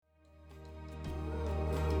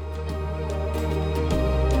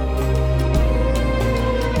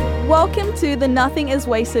Welcome to the Nothing is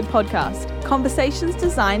Wasted podcast, conversations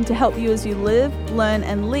designed to help you as you live, learn,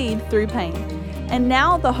 and lead through pain. And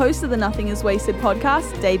now, the host of the Nothing is Wasted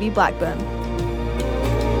podcast, Davey Blackburn.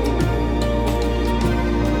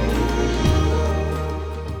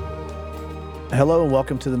 Hello and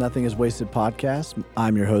welcome to the Nothing is Wasted podcast.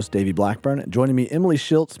 I'm your host, Davey Blackburn. Joining me, Emily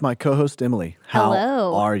Schiltz, my co-host, Emily. How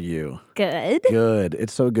Hello. are you? Good. Good.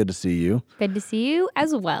 It's so good to see you. Good to see you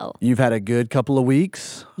as well. You've had a good couple of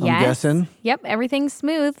weeks, I'm guessing. Yep, everything's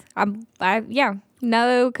smooth.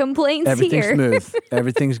 No complaints Everything's here. smooth.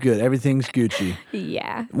 Everything's good. Everything's Gucci.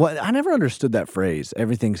 Yeah. Well, I never understood that phrase,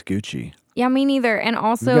 everything's Gucci. Yeah, me neither. And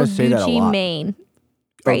also guys say that a Gucci lot. Mane.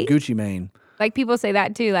 Right? Oh, Gucci Mane. Like people say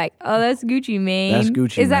that too, like, oh, that's Gucci Mane. That's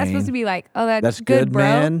Gucci Is that Mane. supposed to be like, oh, that's good, bro?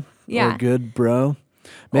 man? Yeah. Or good, bro?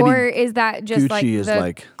 Maybe or is that just Gucci like is the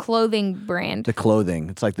like clothing brand? the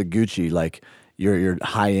clothing. It's like the Gucci, like your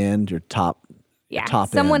high end, your top. Yeah. Top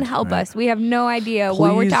Someone end, help right? us. We have no idea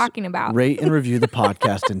what we're Please talking about. Rate and review the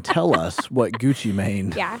podcast and tell us what Gucci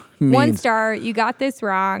Mane Yeah. means. 1 star. You got this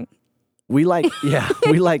wrong. We like,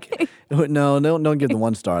 no, don't give the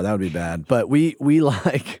 1 star. That would be bad. But we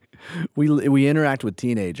interact with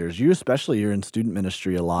teenagers. You especially, you're in student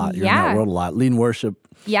ministry a lot. You're in that world a lot. Leading worship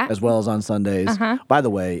as well as on Sundays. By the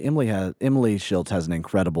way, Emily Schiltz has an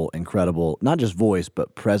incredible, not just voice,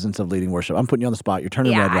 but presence of leading worship. I'm putting you on the spot. You're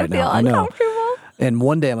turning red right now. I know. And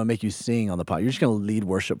one day I'm going to make you sing on the podcast. You're just going to lead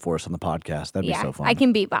worship for us on the podcast. That'd be so fun. I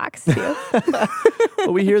can beatbox too.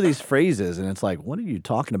 But we hear these phrases and it's like, what are you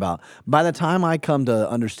talking about? By the time I come to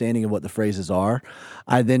understanding of what the phrases are,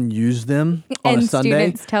 I then use them on a Sunday.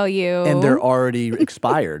 And students tell you. And they're already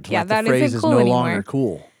expired. Yeah, like that the phrase isn't is cool no anymore. longer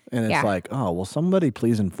cool. And it's like, oh, well, somebody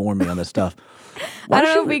please inform me on this stuff. I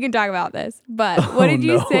don't know if we can talk about this, but what did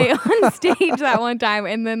you no. say on stage that one time?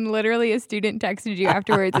 And then literally a student texted you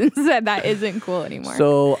afterwards and said that isn't cool anymore.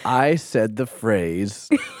 So I said the phrase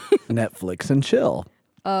Netflix and chill.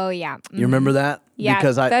 Oh, yeah. You remember that? Yeah,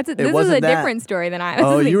 because this is a different story than I was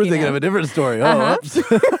thinking. Oh, you were thinking of a different story. Uh-huh. Oops.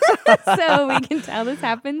 So we can tell this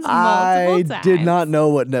happens multiple I times. did not know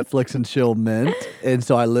what Netflix and chill meant. And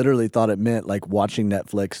so I literally thought it meant like watching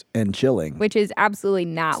Netflix and chilling. Which is absolutely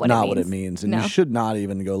not what it means. Not what it means. And No. you should not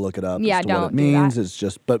even go look it up Yeah, as to what don't it do means. that. It's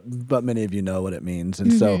just, but many of you know what it means.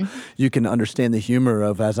 And so you can understand the humor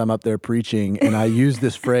of as I'm up there preaching and I use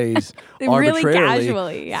this phrase Really arbitrarily,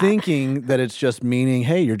 casually, yeah. thinking that it's just meaning,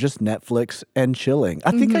 hey, you're just Netflix and chilling.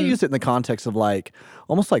 I think I used it in the context of like,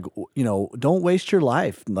 almost like, don't waste your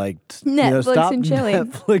life. Like, Netflix stop and chilling.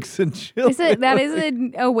 Netflix and chilling. That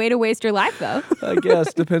is a way to waste your life, though. I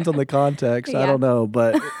guess depends on the context. I Yeah. don't know,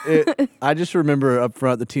 but I just remember up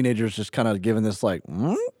front the teenagers just kind of giving this like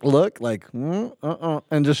look, like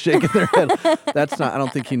and just shaking their head. That's not. I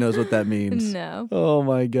don't think he knows what that means. No. Oh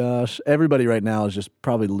my gosh! Everybody right now is just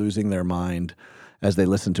probably losing their mind as they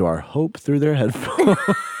listen to our hope through their headphones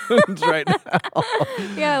right now.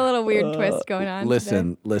 Yeah, a little weird twist going on.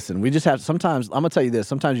 Listen. We just have sometimes. I'm gonna tell you this.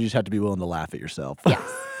 Sometimes you just have to be willing to laugh at yourself. Yes,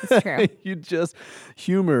 it's true.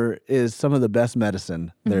 Humor is some of the best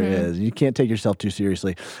medicine there is. You can't take yourself too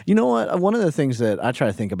seriously. You know what? One of the things that I try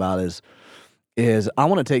to think about is I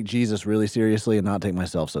want to take Jesus really seriously and not take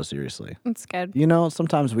myself so seriously. That's good.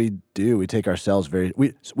 Sometimes we do. We take ourselves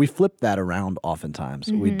we flip that around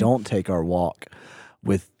oftentimes. We don't take our walk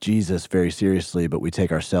with Jesus very seriously, but we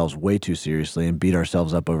take ourselves way too seriously and beat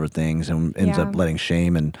ourselves up over things and ends up letting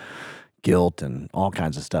shame and guilt and all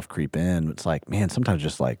kinds of stuff creep in. It's like, man, sometimes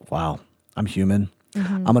just like, wow, I'm human.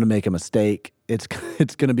 I'm going to make a mistake. It's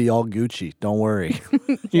going to be all Gucci. Don't worry.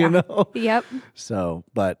 You know? Yep. So,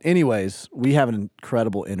 but anyways, we have an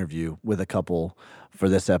incredible interview with a couple for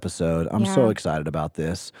this episode. I'm so excited about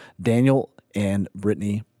this. Daniel and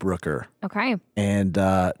Brittany Brooker. Okay. And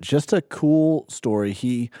just a cool story.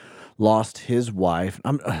 He lost his wife.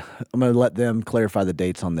 I'm going to let them clarify the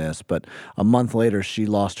dates on this, but a month later, she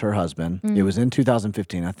lost her husband. It was in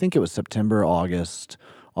 2015. I think it was September,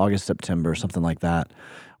 September, something like that,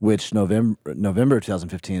 which November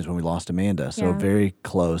 2015 is when we lost Amanda. So very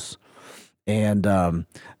close. And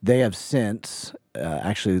they have since,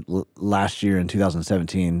 actually last year in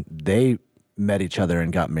 2017, they met each other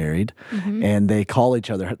and got married. And they call each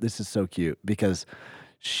other, this is so cute, because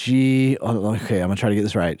I'm going to try to get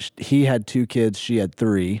this right. He had 2 kids, she had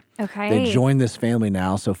 3. Okay. They joined this family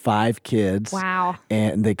now, so 5 kids. Wow.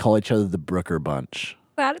 And they call each other the Brooker Bunch.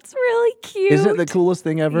 That's really cute. Isn't it the coolest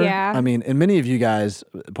thing ever? Yeah. I mean, and many of you guys,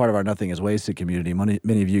 part of our Nothing is Wasted community,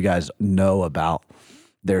 many of you guys know about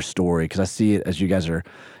their story because I see it as you guys are,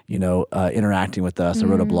 interacting with us. I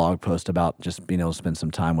wrote a blog post about just being able to spend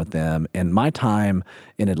some time with them. And my time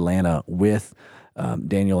in Atlanta with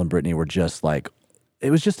Daniel and Brittany were just like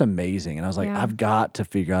it was just amazing. And I was like, I've got to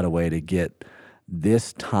figure out a way to get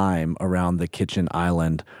this time around the kitchen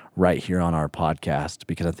island right here on our podcast,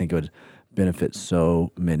 because I think it would benefit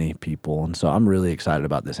so many people. And so I'm really excited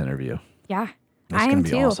about this interview. Yeah. It's going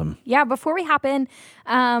to be awesome. Yeah, before we hop in,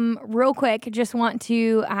 real quick, just want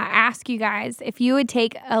to ask you guys if you would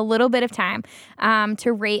take a little bit of time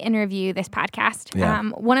to rate and review this podcast. Yeah.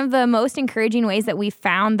 One of the most encouraging ways that we've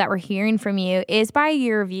found that we're hearing from you is by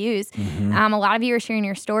your reviews. A lot of you are sharing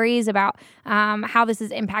your stories about how this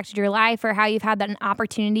has impacted your life, or how you've had an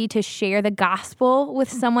opportunity to share the gospel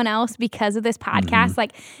with someone else because of this podcast,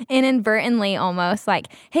 like inadvertently almost, like,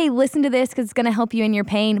 hey, listen to this because it's going to help you in your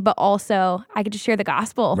pain, but also I get to share the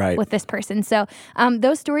gospel with this person. So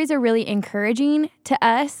those stories are really encouraging to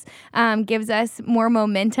us, gives us more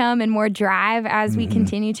momentum and more drive as we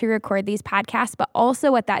continue to record these podcasts. But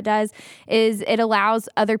also what that does is it allows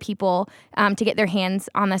other people to get their hands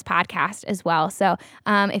on this podcast as well. So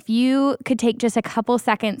if you could take just a couple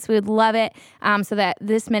seconds, we would love it, so that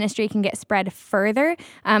this ministry can get spread further.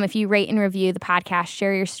 If you rate and review the podcast,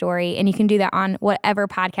 share your story, and you can do that on whatever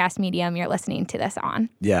podcast medium you're listening to this on.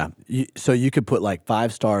 Yeah. So you could put like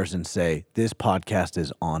 5 stars and say, this podcast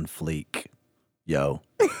is on fleek. Yo.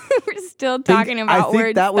 We're still talking about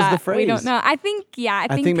words that was the phrase. We don't know. I think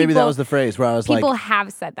maybe that was the phrase where I was like, people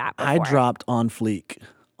have said that before. I dropped on fleek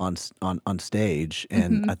on stage,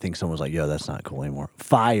 and I think someone was like, yo, that's not cool anymore.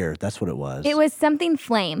 Fire, that's what it was. It was something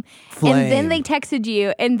flame. And then they texted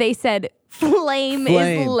you and they said, flame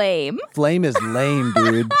is lame. Flame is lame,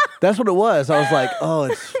 dude. That's what it was. I was like,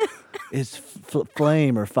 oh, it's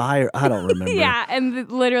flame or fire. I don't remember. Yeah,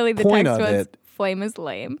 and literally the text was, flame is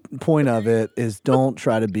lame. Point of it is, don't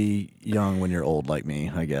try to be young when you're old like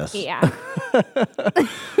me, I guess. Yeah.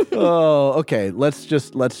 Oh, okay. Let's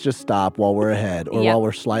just stop while we're ahead, or while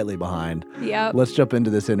we're slightly behind. Yep. Let's jump into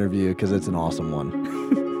this interview because it's an awesome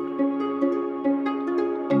one.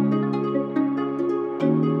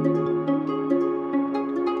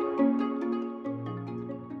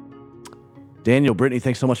 Daniel, Brittany,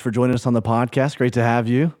 thanks so much for joining us on the podcast. Great to have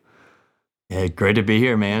you. Yeah, great to be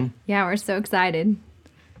here, man. Yeah, we're so excited.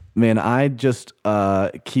 Man, I just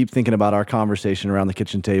keep thinking about our conversation around the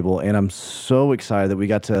kitchen table, and I'm so excited that we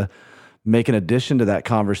got to make an addition to that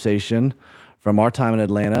conversation from our time in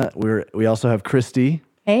Atlanta. We also have Kristi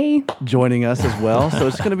joining us as well. So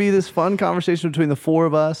it's going to be this fun conversation between the 4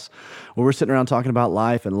 of us, where we're sitting around talking about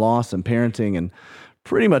life and loss and parenting and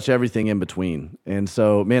pretty much everything in between. And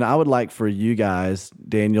so, man, I would like for you guys,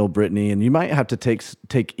 Daniel, Brittany, and you might have to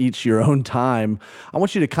take each your own time. I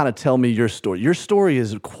want you to kind of tell me your story. Your story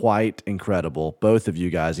is quite incredible, both of you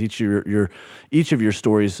guys. Each of your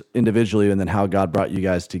stories individually, and then how God brought you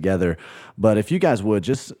guys together. But if you guys would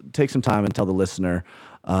just take some time and tell the listener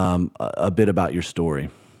a bit about your story.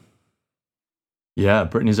 Yeah,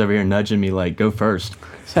 Brittany's over here nudging me like, go first.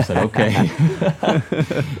 So I said, okay.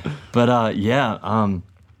 But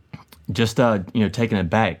just taking it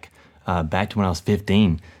back to when I was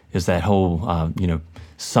 15, is that whole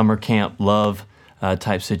summer camp love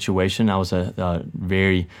type situation. I was a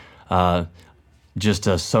very just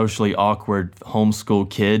a socially awkward homeschool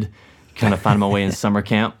kid, kind of finding my way in summer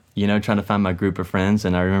camp. Trying to find my group of friends.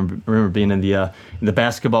 And I remember being in the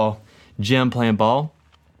basketball gym playing ball.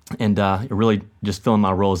 And really just filling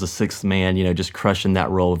my role as a 6th man, just crushing that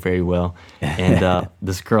role very well. And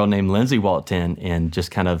this girl named Lindsay walked in, and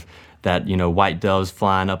just kind of that, white doves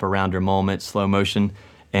flying up around her moment, slow motion,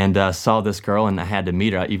 and saw this girl, and I had to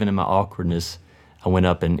meet her. Even in my awkwardness, I went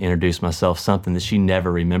up and introduced myself, something that she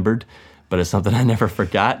never remembered, but it's something I never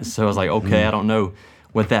forgot. So I was like, okay, I don't know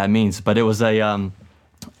what that means. But it was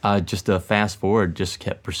just a fast forward, just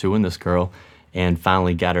kept pursuing this girl, and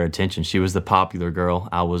finally got her attention. She was the popular girl.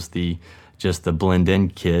 I was just the blend-in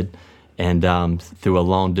kid. And through a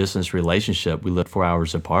long-distance relationship, we lived 4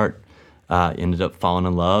 hours apart, ended up falling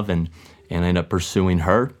in love and ended up pursuing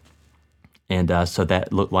her. And so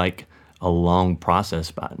that looked like a long process,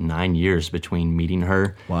 about 9 years between meeting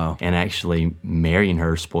her and actually marrying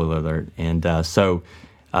her, spoiler alert. And so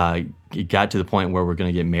it got to the point where we're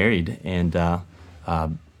going to get married. And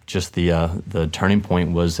just the turning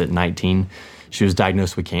point was at 19, she was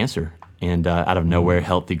diagnosed with cancer, and out of nowhere,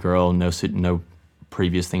 healthy girl, no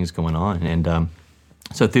previous things going on. And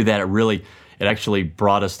so through that, it actually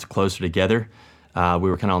brought us closer together. We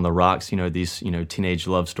were kind of on the rocks, these teenage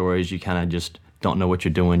love stories. You kind of just don't know what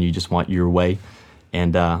you're doing. You just want your way.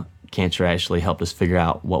 And cancer actually helped us figure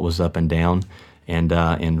out what was up and down,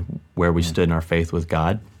 and where we stood in our faith with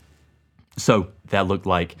God. So that looked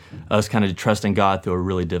like us kind of trusting God through a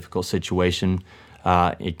really difficult situation.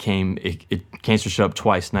 Cancer showed up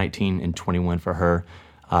twice, 19 and 21 for her.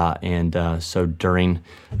 So during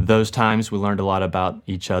those times, we learned a lot about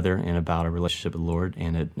each other and about our relationship with the Lord.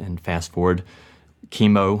 And fast forward,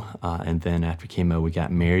 chemo, and then after chemo, we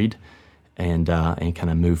got married and kind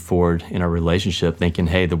of moved forward in our relationship, thinking,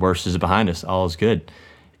 hey, the worst is behind us, all is good.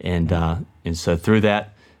 And so through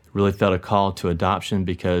that, really felt a call to adoption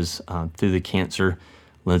because through the cancer,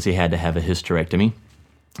 Lindsay had to have a hysterectomy.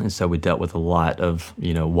 And so we dealt with a lot of,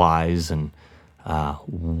 whys and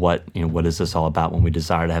what is this all about when we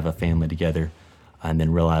desire to have a family together, and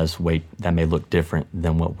then realize, wait, that may look different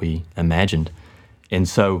than what we imagined. And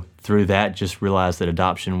so through that, just realized that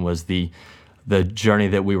adoption was the journey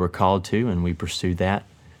that we were called to, and we pursued that,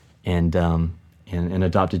 and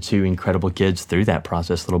adopted 2 incredible kids through that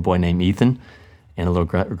process, a little boy named Ethan and a little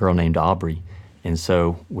girl named Aubrey. And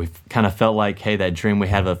so we've kind of felt like, hey, that dream we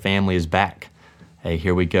had of a family is back. Hey,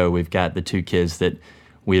 here we go. We've got the 2 kids that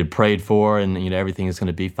we had prayed for, and everything is going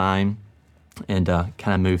to be fine, and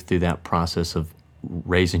kind of moved through that process of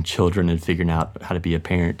raising children and figuring out how to be a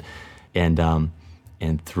parent, and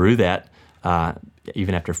through that,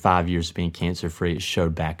 even after 5 years of being cancer-free, it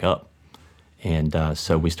showed back up, and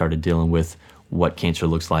so we started dealing with what cancer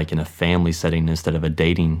looks like in a family setting instead of a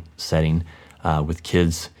dating setting, with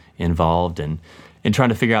kids involved, and trying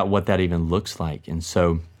to figure out what that even looks like, and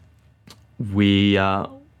so we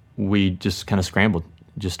just kind of scrambled.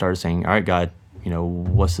 Just started saying, all right, God,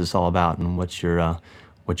 what's this all about, and what's your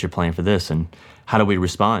plan for this, and how do we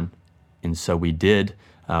respond? And so we did.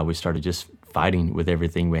 We started just fighting with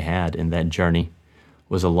everything we had, and that journey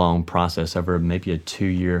was a long process over maybe a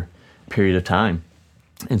 2-year period of time.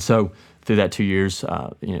 And so through that 2 years,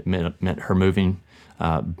 it meant her moving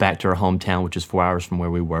back to her hometown, which is 4 hours from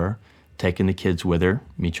where we were, taking the kids with her,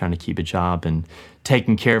 me trying to keep a job, and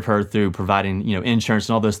taking care of her through providing, insurance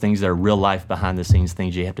and all those things that are real life behind the scenes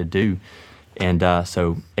things you have to do. And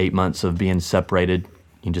so 8 months of being separated,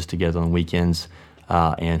 just together on the weekends,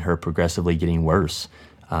 and her progressively getting worse.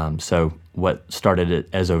 So what started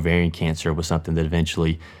as ovarian cancer was something that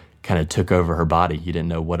eventually kind of took over her body. You didn't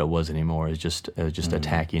know what it was anymore. It was just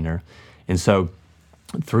attacking her. And so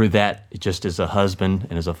through that, just as a husband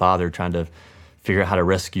and as a father, trying to figure out how to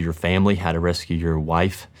rescue your family, how to rescue your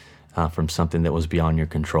wife from something that was beyond your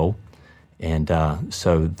control. And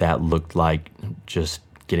so that looked like just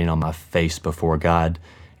getting on my face before God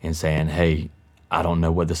and saying, hey, I don't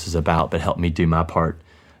know what this is about, but help me do my part.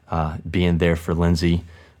 Being there for Lindsay,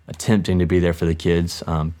 attempting to be there for the kids,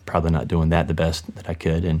 probably not doing that the best that I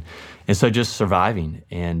could. And so just surviving,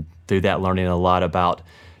 and through that learning a lot about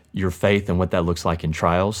your faith and what that looks like in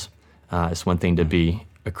trials. It's one thing to be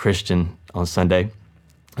a Christian on Sunday.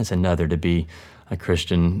 It's another to be a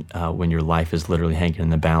Christian when your life is literally hanging in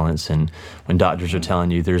the balance, and when doctors are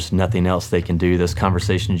telling you there's nothing else they can do, those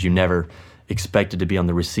conversations you never expected to be on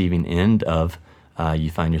the receiving end of,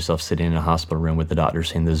 you find yourself sitting in a hospital room with the doctor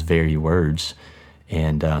saying those very words.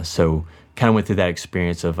 And so kind of went through that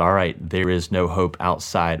experience of, all right, there is no hope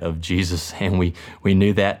outside of Jesus, and we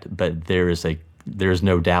knew that, but there is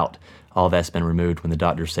no doubt all that's been removed when the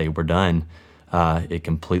doctors say we're done. It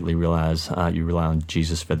completely realize you rely on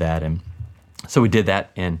Jesus for that. And so we did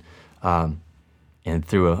that, and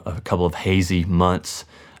through a couple of hazy months,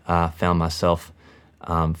 found myself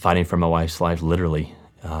fighting for my wife's life, literally.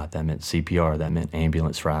 That meant CPR, that meant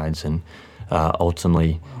ambulance rides, and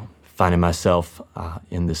ultimately finding myself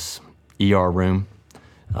in this ER room,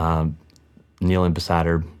 kneeling beside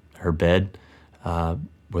her bed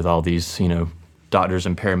with all these, doctors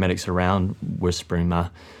and paramedics around, whispering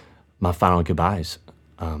my final goodbyes.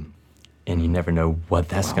 And you never know what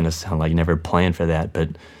that's going to sound like. You never planned for that, but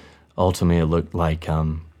ultimately it looked like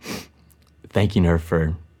thanking her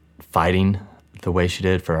for fighting the way she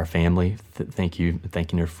did for our family.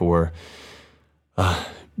 Thanking her for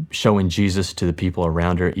showing Jesus to the people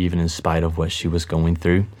around her, even in spite of what she was going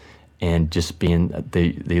through, and just being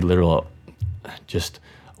the literal just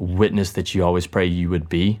witness that you always pray you would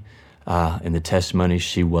be. In the testimony,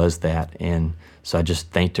 she was that. And so I just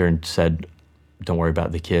thanked her and said, don't worry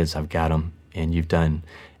about the kids. I've got them, and you've done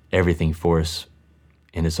everything for us,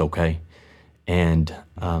 and it's okay. And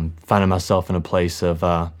finding myself in a place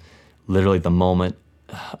of literally the moment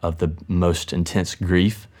of the most intense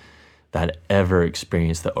grief that I'd ever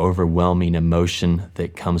experienced, the overwhelming emotion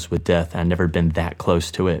that comes with death. I'd never been that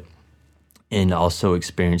close to it. And also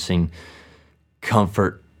experiencing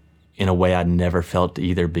comfort in a way I'd never felt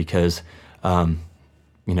either, because, me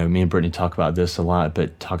and Brittany talk about this a lot,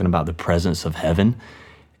 but talking about the presence of heaven,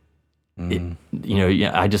 I don't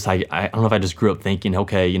know if I just grew up thinking,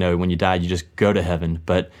 okay, when you die, you just go to heaven.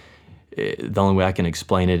 But the only way I can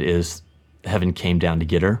explain it is heaven came down to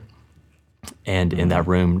get her. And in that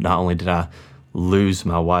room, not only did I lose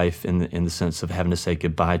my wife in the sense of having to say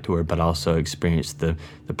goodbye to her, but also experience the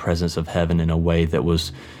presence of heaven in a way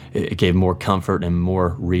that it gave more comfort and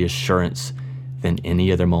more reassurance than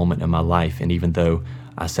any other moment in my life. And even though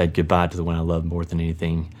I said goodbye to the one I loved more than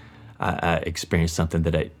anything, I experienced something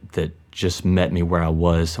that just met me where I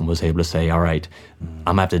was and was able to say, all right, I'm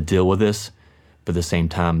gonna have to deal with this, but at the same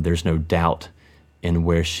time, there's no doubt in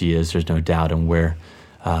where she is. There's no doubt in where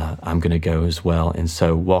I'm going to go as well. And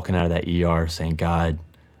so walking out of that ER saying, God,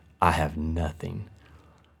 I have nothing,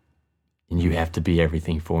 and you have to be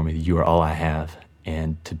everything for me. You are all I have.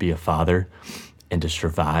 And to be a father and to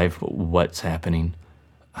survive what's happening,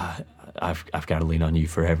 I've got to lean on you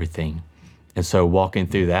for everything. And so walking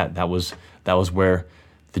through that was where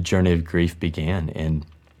the journey of grief began, and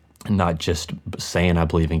not just saying I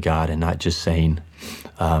believe in God, and not just saying,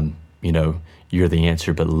 you're the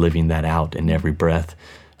answer, but living that out in every breath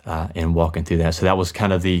and walking through that. So that was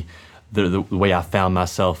kind of the way I found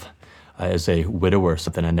myself as a widower,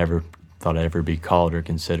 something I never thought I'd ever be called or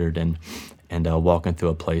considered, and walking through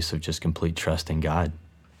a place of just complete trust in God.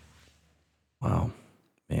 Wow,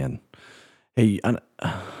 man. Hey,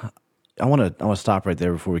 I want to stop right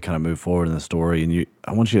there before we kind of move forward in the story, and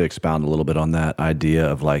I want you to expound a little bit on that idea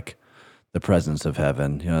of like the presence of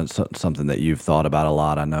heaven. It's something that you've thought about a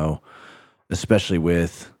lot, I know, especially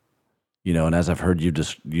with, and as I've heard you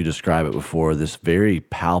describe it before, this very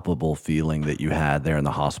palpable feeling that you had there in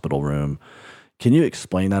the hospital room. Can you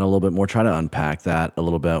explain that a little bit more? Try to unpack that a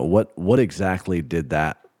little bit. What exactly did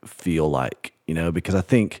that feel like? Because I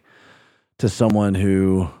think to someone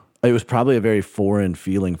who, it was probably a very foreign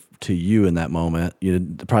feeling to you in that moment.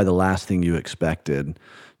 Probably the last thing you expected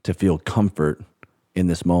to feel comfort in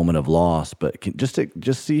this moment of loss. But just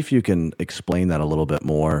see if you can explain that a little bit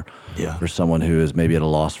more for someone who is maybe at a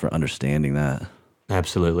loss for understanding that.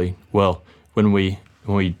 Absolutely. Well, when we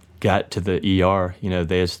got to the ER,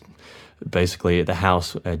 they basically at the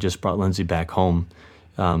house just brought Lindsay back home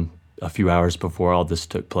a few hours before all this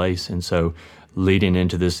took place. And so leading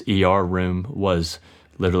into this ER room was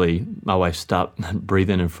literally my wife stopped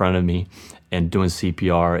breathing in front of me and doing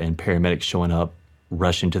CPR, and paramedics showing up,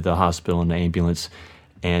 rushing to the hospital in the ambulance,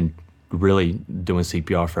 and really doing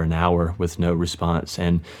CPR for an hour with no response.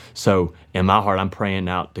 And so in my heart, I'm praying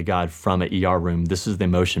out to God from an ER room. This is the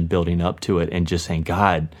emotion building up to it, and just saying,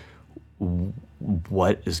 God,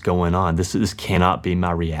 what is going on? This cannot be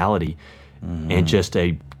my reality. And just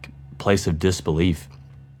a place of disbelief.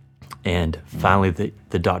 And finally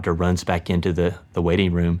the doctor runs back into the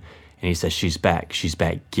waiting room, and he says, she's back,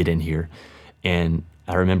 get in here. And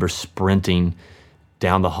I remember sprinting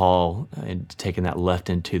down the hall and taking that left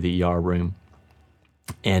into the ER room.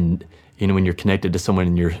 And when you're connected to someone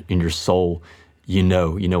in your soul, you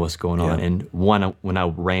know what's going on. And when I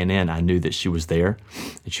ran in, I knew that she was there,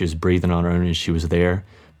 and she was breathing on her own, and she was there.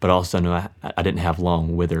 But also knew I didn't have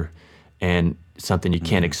long with her, and something you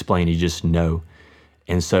can't explain, you just know.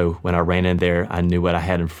 And so when I ran in there, I knew what I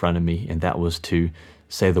had in front of me, and that was to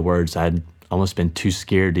say the words I'd almost been too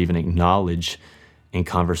scared to even acknowledge in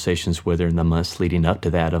conversations with her in the months leading up to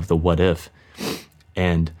that, of the what if.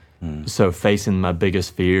 And so facing my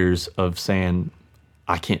biggest fears of saying,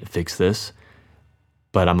 I can't fix this,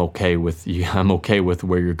 but I'm okay with you. I'm okay with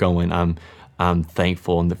where you're going. I'm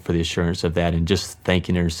thankful for the assurance of that, and just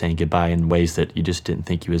thanking her and saying goodbye in ways that you just didn't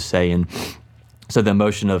think you would say. And so the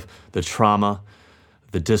emotion of the trauma,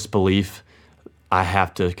 the disbelief, I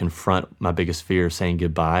have to confront my biggest fear of saying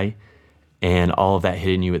goodbye, and all of that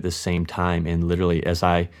hitting you at the same time. And literally, as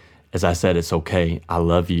I said, it's okay, I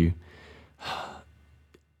love you.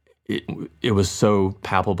 It was so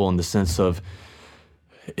palpable in the sense of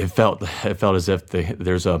it felt as if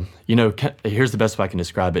there's a, here's the best way I can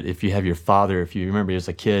describe it. If you have your father, if you remember as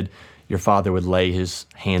a kid, your father would lay his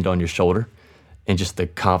hand on your shoulder, and just the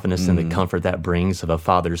confidence and the comfort that brings of a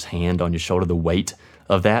father's hand on your shoulder, the weight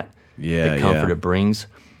of that, the comfort it brings,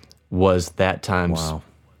 was that times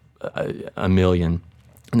a million.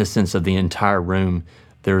 In the sense of the entire room,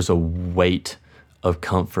 there's a weight of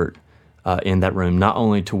comfort in that room, not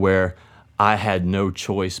only to where I had no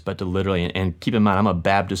choice but to literally, and keep in mind, I'm a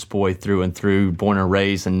Baptist boy through and through, born and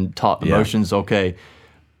raised and taught emotions, okay,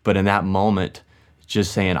 but in that moment,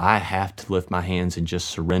 just saying, I have to lift my hands and just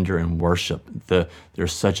surrender and worship.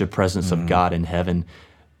 There's such a presence of God in heaven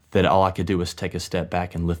that all I could do was take a step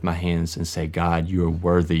back and lift my hands and say, God, you are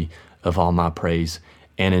worthy of all my praise.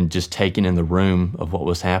 And in just taking in the room of what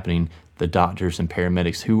was happening, the doctors and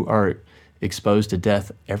paramedics who are exposed to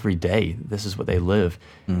death every day, this is what they live,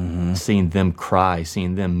 seeing them cry,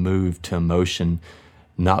 seeing them move to emotion,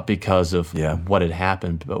 not because of what had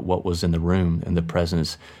happened, but what was in the room, and the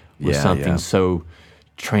presence was something so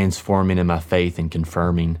transforming in my faith and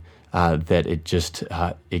confirming that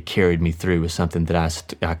it carried me through, was something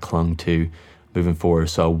that I clung to moving forward.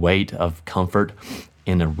 So a weight of comfort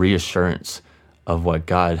and a reassurance of what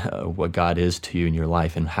God is to you in your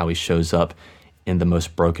life and how He shows up in the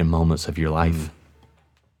most broken moments of your life.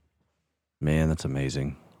 Man, that's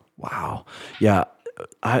amazing. Wow. Yeah,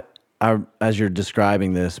 I as you're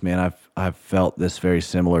describing this, man, I've felt this very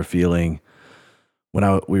similar feeling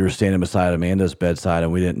when we were standing beside Amanda's bedside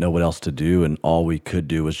and we didn't know what else to do, and all we could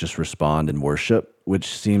do was just respond in worship, which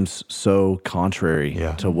seems so contrary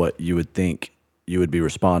to what you would think you would be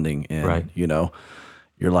responding in. Right.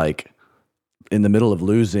 You're like in the middle of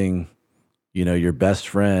losing, your best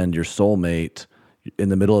friend, your soulmate, in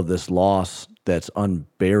the middle of this loss that's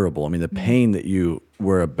unbearable. I mean, the pain that you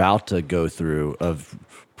were about to go through of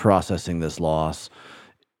processing this loss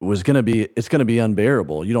it's going to be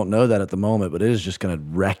unbearable. You don't know that at the moment, but it is just going to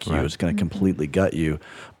wreck you. Right. It's going to completely gut you.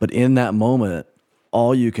 But in that moment,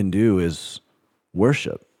 all you can do is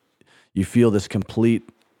worship. You feel this complete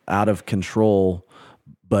out of control,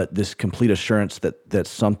 but this complete assurance that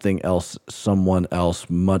someone else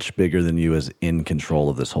much bigger than you is in control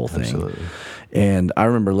of this whole thing. Absolutely. And I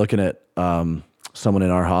remember looking at someone in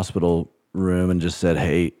our hospital room and just said,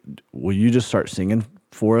 "Hey, will you just start singing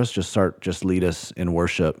for us? Just lead us in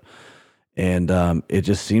worship." And it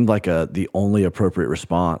just seemed like the only appropriate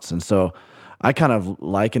response. And so I kind of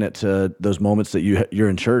liken it to those moments that you're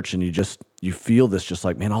in church and you feel this, just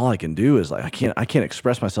like, man, all I can do is like, I can't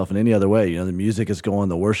express myself in any other way. The music is going,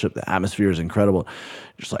 the worship, the atmosphere is incredible.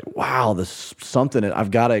 Just like, wow, this something,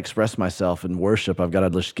 I've got to express myself in worship. I've got to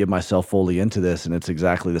just give myself fully into this. And it's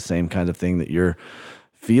exactly the same kind of thing that you're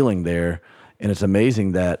feeling there. And it's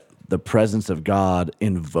amazing that the presence of God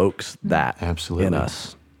invokes that Absolutely. In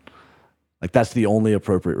us. Like, that's the only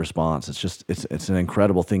appropriate response. It's an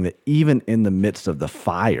incredible thing that even in the midst of the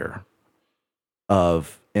fire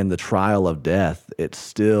in the trial of death, it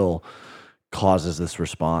still causes this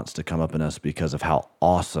response to come up in us because of how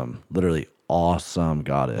awesome, literally awesome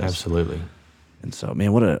God is. Absolutely. And so,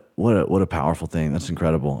 man, what a powerful thing. That's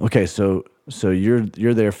incredible. Okay, so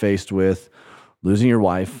you're there faced with losing your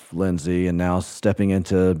wife, Lindsay, and now stepping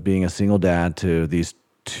into being a single dad to these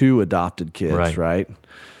 2 adopted kids, right?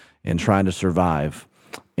 And trying to survive.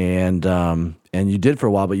 And you did for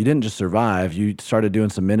a while, but you didn't just survive. You started doing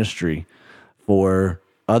some ministry for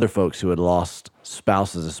other folks who had lost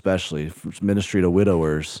spouses, especially ministry to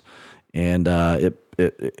widowers. And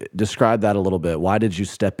it describe that a little bit. Why did you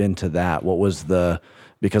step into that? What was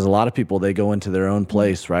because a lot of people, they go into their own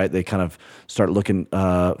place, right? They kind of start looking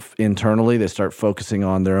internally. They start focusing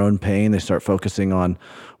on their own pain. They start focusing on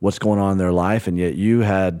what's going on in their life. And yet you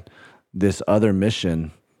had this other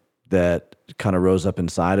mission that kind of rose up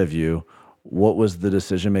inside of you. What was the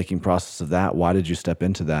decision-making process of that? Why did you step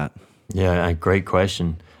into that? Yeah, a great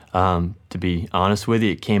question. To be honest with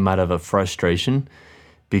you, it came out of a frustration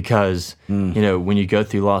because, when you go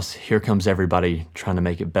through loss, here comes everybody trying to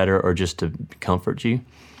make it better or just to comfort you.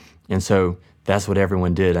 And so that's what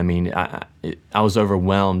everyone did. I mean, I was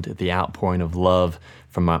overwhelmed at the outpouring of love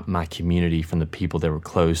from my community, from the people that were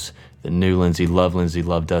close, that knew Lindsay,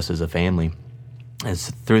 loved us as a family. And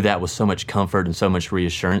through that was so much comfort and so much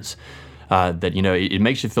reassurance that, it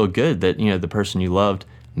makes you feel good that, the person you loved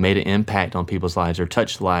made an impact on people's lives or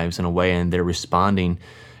touched lives in a way, and they're responding,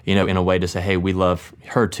 in a way to say, hey, we love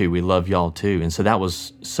her too, we love y'all too. And so that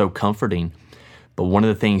was so comforting. But one of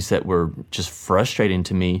the things that were just frustrating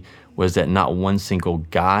to me was that not one single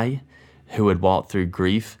guy who had walked through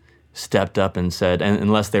grief stepped up and said, and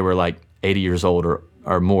unless they were like 80 years old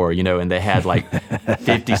or more, and they had like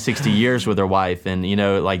 50, 60 years with their wife and,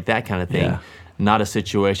 like that kind of thing. Yeah. Not a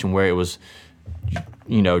situation where it was,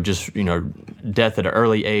 death at an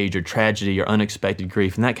early age or tragedy or unexpected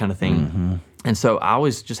grief and that kind of thing. Mm-hmm. And so I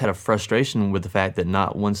always just had a frustration with the fact that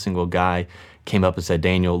not one single guy came up and said,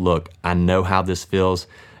 Daniel, look, I know how this feels.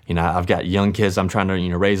 I've got young kids I'm trying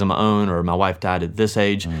to, raise on my own, or my wife died at this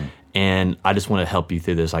age, and I just want to help you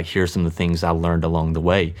through this. Like, here's some of the things I learned along the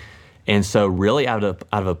way. And so really out of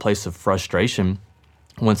a place of frustration,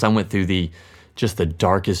 once I went through the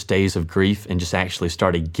darkest days of grief and just actually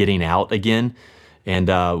started getting out again and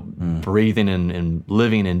breathing and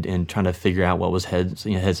living and trying to figure out what was heads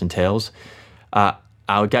and tails, I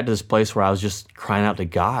got to this place where I was just crying out to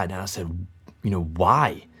God. And I said,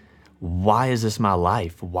 why? Why is this my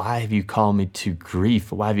life? Why have you called me to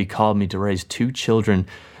grief? Why have you called me to raise 2 children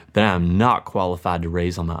that I'm not qualified to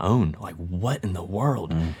raise on my own? Like, what in the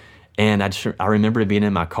world? And I remember being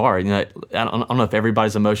in my car. I don't know if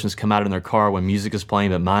everybody's emotions come out in their car when music is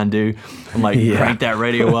playing, but mine do. I'm like, crank that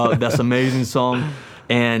radio up. That's an amazing song.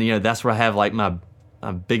 And, that's where I have like my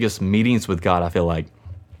biggest meetings with God, I feel like.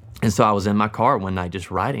 And so I was in my car one night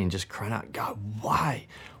just writing, just crying out, God, why?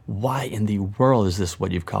 Why in the world is this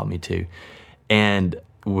what you've called me to? And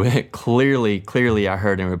clearly I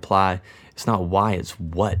heard in reply, it's not why, it's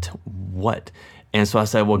what. And so I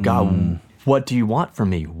said, well, God, what do you want from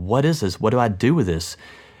me? What is this? What do I do with this?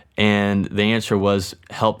 And the answer was,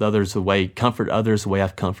 help others comfort others the way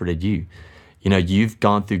I've comforted you. You've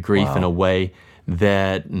gone through grief in a way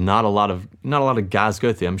that not a lot of guys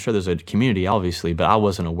go through. I'm sure there's a community, obviously, but I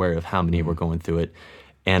wasn't aware of how many were going through it.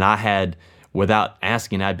 And I had, without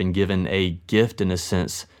asking, I'd been given a gift in a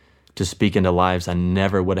sense to speak into lives I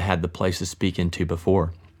never would have had the place to speak into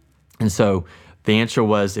before. And so the answer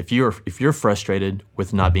was, if you're frustrated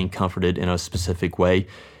with not being comforted in a specific way,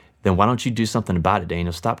 then why don't you do something about it,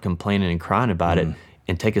 Daniel? Stop complaining and crying about it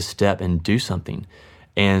and take a step and do something.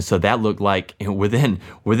 And so that looked like within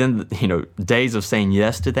days of saying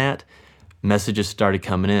yes to that, messages started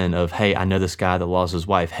coming in of, hey, I know this guy that lost his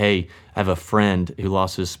wife. Hey, I have a friend who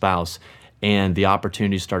lost his spouse. And the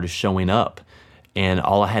opportunities started showing up. And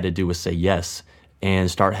all I had to do was say yes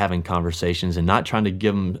and start having conversations and not trying to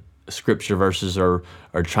give them scripture verses or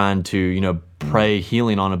trying to, pray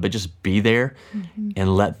healing on them, but just be there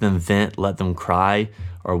and let them vent, let them cry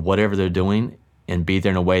or whatever they're doing, and be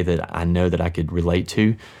there in a way that I know that I could relate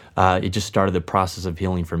to. It just started the process of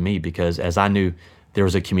healing for me, because as I knew there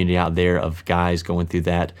was a community out there of guys going through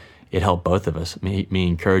that, it helped both of us, me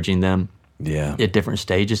encouraging them at different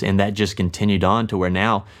stages. And that just continued on to where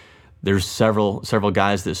now there's several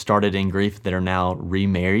guys that started in grief that are now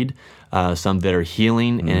remarried, some that are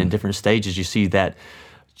healing, and in different stages you see that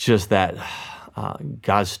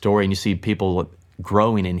God's story, and you see people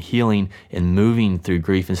growing and healing and moving through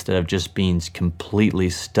grief instead of just being completely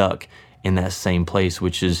stuck in that same place,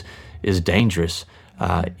 which is dangerous.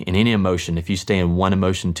 In any emotion, if you stay in one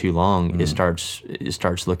emotion too long, it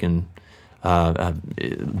starts looking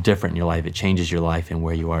different in your life. It changes your life and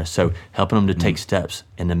where you are. So helping them to take steps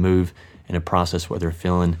and to move in a process where they're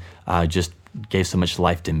feeling just gave so much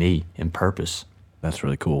life to me and purpose. That's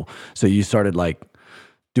really cool. So you started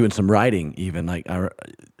doing some writing, even I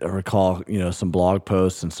recall, some blog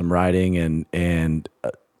posts and some writing, and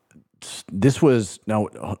this was now.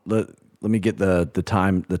 Let me get the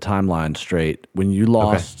timeline straight. When you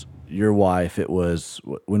lost your wife, it was,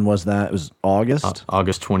 when was that? It was August?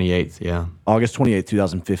 August 28th, yeah. August 28th,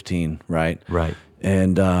 2015, right? Right.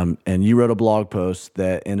 And you wrote a blog post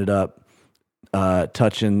that ended up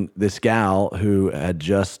touching this gal who had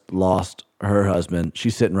just lost her husband.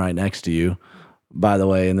 She's sitting right next to you, by the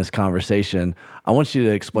way, in this conversation. I want you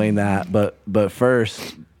to explain that, but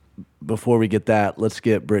first, before we get that, let's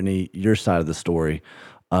get, Brittany, your side of the story.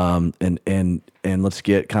 And let's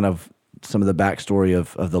get kind of some of the backstory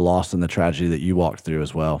of the loss and the tragedy that you walked through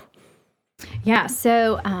as well. Yeah,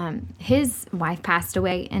 so his wife passed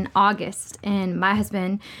away in August, and my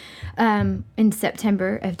husband, in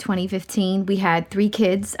September of 2015, we had 3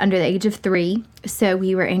 kids under the age of 3, so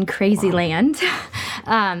we were in crazy land.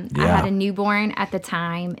 I had a newborn at the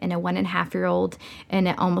time, and a 1.5-year-old, and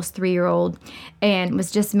an almost 3-year-old, and was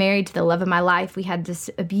just married to the love of my life. We had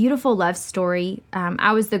a beautiful love story.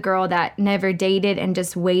 I was the girl that never dated and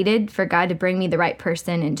just waited for God to bring me the right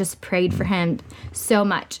person and just prayed for him so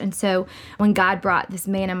much. And so when God brought this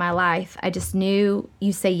man in my life, I just knew,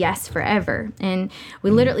 you say yes forever. And we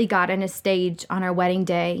literally got on a stage on our wedding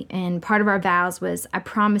day, and part of our vows was, I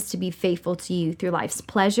promise to be faithful to you through life's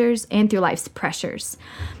pleasures and through life's pressures.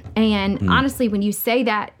 And honestly, when you say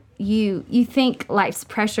that, you think life's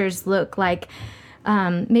pressures look like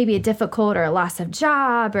maybe a difficult or a loss of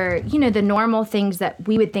job, or the normal things that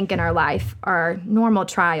we would think in our life are normal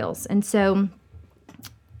trials. And so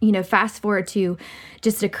fast forward to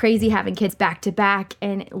just a crazy having kids back to back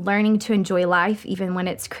and learning to enjoy life even when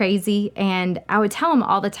it's crazy. And I would tell him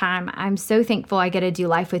all the time, I'm so thankful I get to do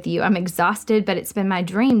life with you. I'm exhausted, but it's been my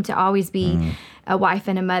dream to always be a wife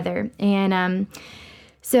and a mother. And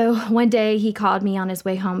so one day he called me on his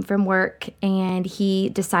way home from work, and he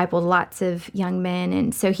discipled lots of young men.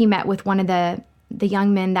 And so he met with one of the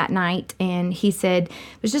young men that night, and he said,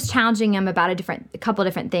 was just challenging him about a couple of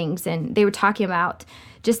different things. And they were talking about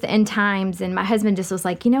just the end times. And my husband just was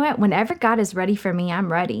like, you know what, whenever God is ready for me,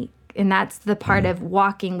 I'm ready. And that's the part of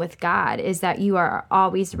walking with God, is that you are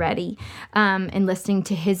always ready, and listening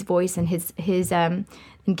to his voice and his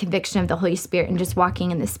and conviction of the Holy Spirit and just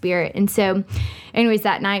walking in the Spirit. And so anyways,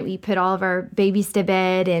 that night we put all of our babies to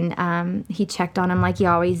bed, and he checked on them like he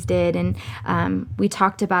always did. And we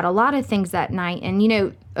talked about a lot of things that night.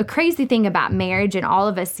 And, a crazy thing about marriage, and all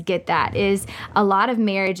of us get that, is a lot of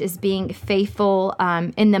marriage is being faithful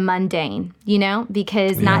in the mundane,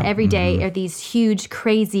 because not every day are these huge,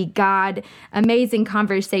 crazy, God, amazing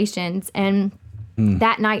conversations. And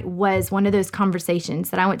that night was one of those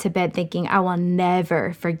conversations that I went to bed thinking I will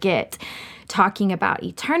never forget, talking about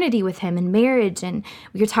eternity with him and marriage. And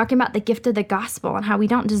we were talking about the gift of the gospel and how we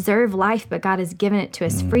don't deserve life, but God has given it to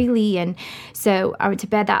us freely. And so I went to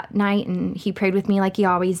bed that night, and he prayed with me like he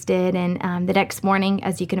always did. And the next morning,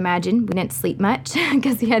 as you can imagine, we didn't sleep much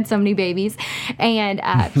because he had so many babies. And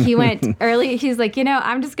he went early. He's like,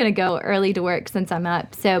 I'm just going to go early to work since I'm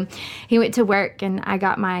up. So he went to work, and I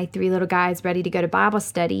got my 3 little guys ready to go to Bible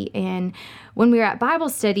study. And when we were at Bible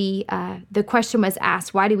study, the question was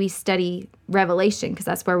asked, why do we study Revelation? Because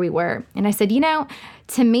that's where we were. And I said,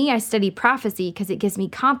 to me, I study prophecy because it gives me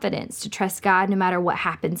confidence to trust God no matter what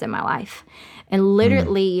happens in my life. And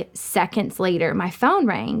literally seconds later, my phone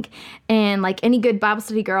rang. And like any good Bible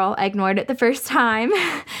study girl, I ignored it the first time.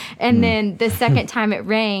 And then the second time it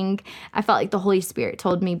rang, I felt like the Holy Spirit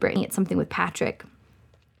told me, Brittany, it's something with Patrick.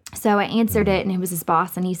 So I answered it, and it was his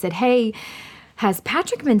boss. And he said, hey, has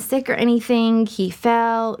Patrick been sick or anything? He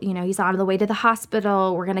fell, he's on the way to the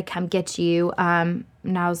hospital. We're going to come get you. And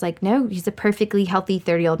I was like, no, he's a perfectly healthy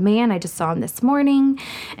 30-year-old man. I just saw him this morning.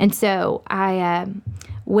 And so I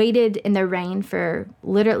waited in the rain for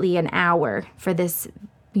literally an hour for this,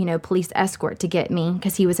 police escort to get me,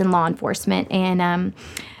 because he was in law enforcement. And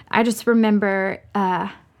I just remember,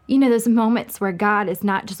 those moments where God is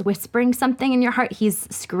not just whispering something in your heart, he's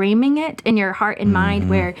screaming it in your heart and mind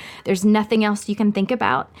where there's nothing else you can think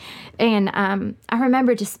about. And I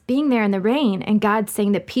remember just being there in the rain, and God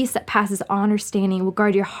saying, the peace that passes all understanding will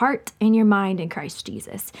guard your heart and your mind in Christ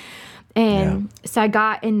Jesus. And so I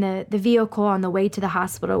got in the vehicle on the way to the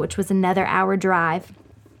hospital, which was another hour drive.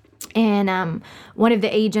 And one of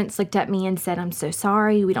the agents looked at me and said, I'm so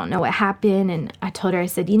sorry. We don't know what happened. And I told her, I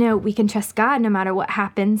said, we can trust God no matter what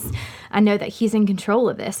happens. I know that he's in control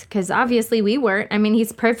of this, because obviously we weren't. I mean,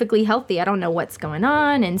 he's perfectly healthy. I don't know what's going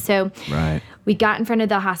on. And so we got in front of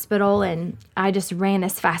the hospital, and I just ran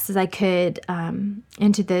as fast as I could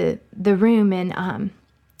into the room. And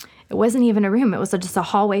it wasn't even a room. It was just a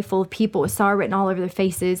hallway full of people with sorrow written all over their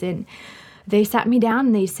faces. And they sat me down,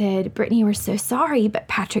 and they said, Brittany, we're so sorry, but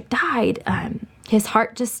Patrick died. His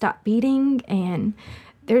heart just stopped beating, and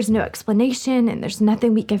there's no explanation, and there's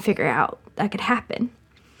nothing we can figure out that could happen.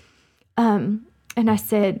 And I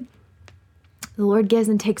said, the Lord gives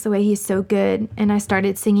and takes away. He's so good. And I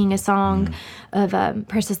started singing a song of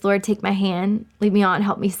Precious Lord, take my hand, lead me on,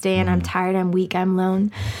 help me stand. I'm tired, I'm weak, I'm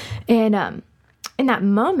lone. And in that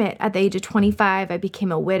moment, at the age of 25, I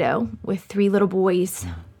became a widow with 3 little boys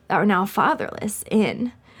that are now fatherless.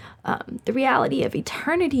 And the reality of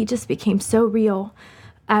eternity just became so real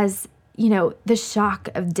as, the shock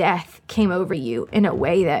of death came over you in a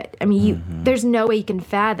way that, there's no way you can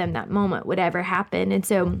fathom that moment would ever happen. And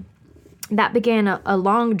so that began a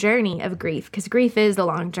long journey of grief, because grief is a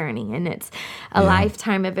long journey, and it's a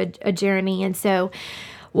lifetime of a journey. And so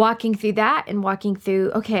walking through that and walking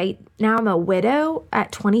through, okay, now I'm a widow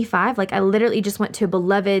at 25. Like, I literally just went to a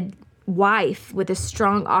beloved wife with a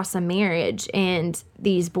strong, awesome marriage, and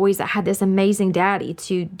these boys that had this amazing daddy,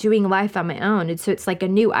 to doing life on my own. And so it's like a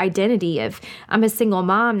new identity of, I'm a single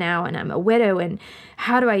mom now, and I'm a widow, and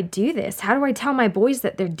how do I do this? How do I tell my boys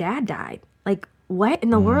that their dad died? Like, what in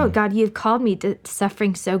the world? God, you've called me to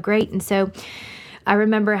suffering so great. And so I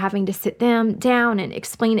remember having to sit them down and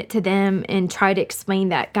explain it to them, and try to explain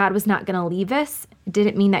that God was not going to leave us. It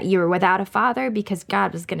didn't mean that you were without a father, because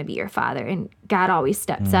God was going to be your father. And God always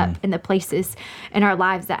steps up in the places in our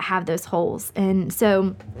lives that have those holes. And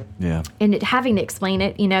so, having to explain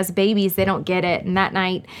it, as babies, they don't get it. And that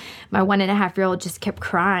night, my 1.5-year-old just kept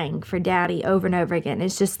crying for daddy over and over again.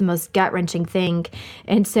 It's just the most gut-wrenching thing.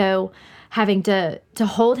 And so having to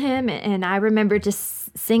hold him, and I remember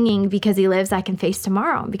just singing, because he lives, I can face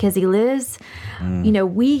tomorrow. Because he lives,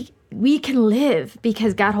 we can live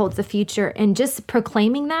because God holds the future, and just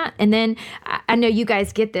proclaiming that. And then I know you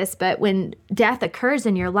guys get this, but when death occurs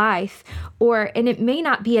in your life, and it may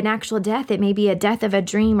not be an actual death, it may be a death of a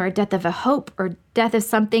dream, or a death of a hope, or death of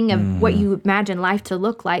something of what you imagine life to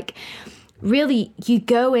look like. Really, you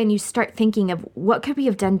go and you start thinking of what could we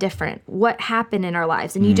have done different? What happened in our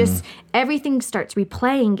lives? And you just, everything starts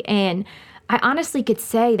replaying. And I honestly could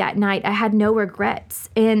say that night I had no regrets.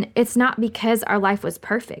 And it's not because our life was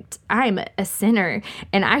perfect. I'm a sinner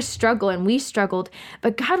and I struggle and we struggled.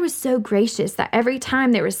 But God was so gracious that every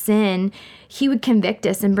time there was sin, he would convict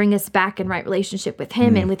us and bring us back in right relationship with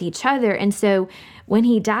him and with each other. And so when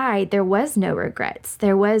he died, there was no regrets.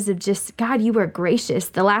 There was of just, God, you were gracious.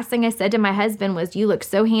 The last thing I said to my husband was, you look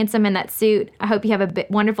so handsome in that suit. I hope you have a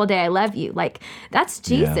wonderful day. I love you. Like, that's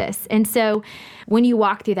Jesus. Yeah. And so when you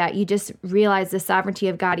walk through that, you just realize the sovereignty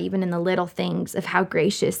of God, even in the little things of how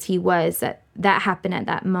gracious he was, that happened at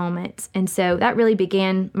that moment. And so that really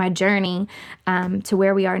began my journey to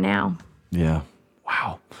where we are now. Yeah.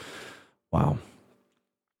 Wow.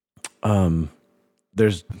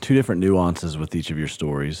 There's two different nuances with each of your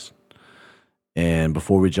stories. And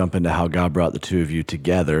before we jump into how God brought the two of you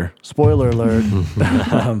together, spoiler alert,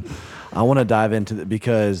 I want to dive into it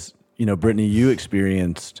because, Brittany, you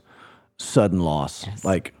experienced sudden loss. Yes.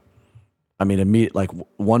 Like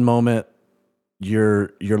one moment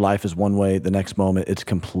your life is one way, the next moment it's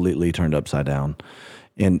completely turned upside down.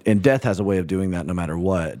 And death has a way of doing that no matter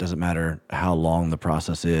what. It doesn't matter how long the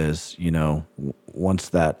process is, once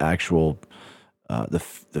that actual the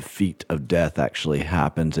feat of death actually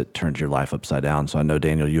happens, it turns your life upside down. So I know,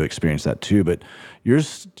 Daniel, you experienced that too, but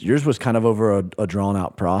yours was kind of over a drawn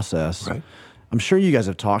out process. Right. I'm sure you guys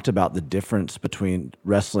have talked about the difference between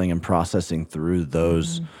wrestling and processing through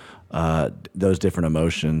those different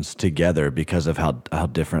emotions together because of how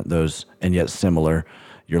different those and yet similar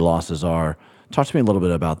your losses are. Talk to me a little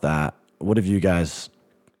bit about that. What have you guys?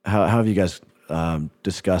 How have you guys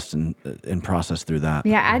discussed and processed through that?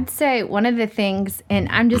 Yeah, I'd say one of the things, and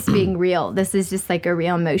I'm just being real. This is just like a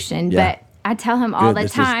real emotion, but I tell him all the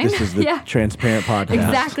time. This is the transparent podcast.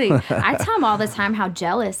 Exactly. I tell him all the time how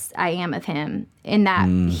jealous I am of him in that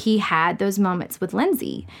he had those moments with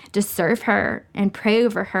Lindsay to serve her and pray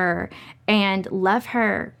over her and love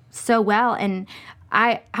her so well. And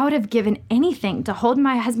I would have given anything to hold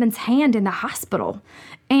my husband's hand in the hospital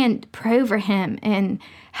and pray over him and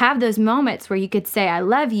have those moments where you could say, I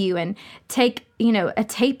love you, and take, a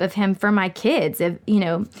tape of him for my kids, a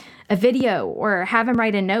video, or have him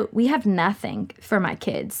write a note. We have nothing for my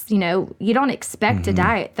kids. You don't expect to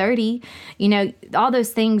die at 30, all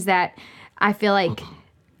those things that I feel like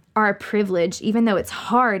are a privilege, even though it's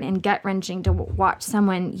hard and gut-wrenching to watch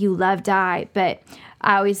someone you love die. But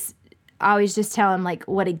I always just tell him like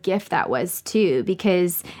what a gift that was too,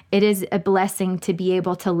 because it is a blessing to be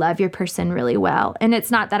able to love your person really well. And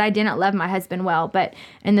it's not that I didn't love my husband well, but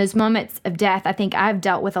in those moments of death, I think I've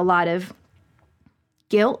dealt with a lot of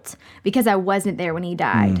guilt because I wasn't there when he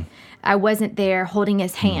died. I wasn't there holding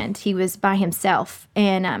his hand. He was by himself.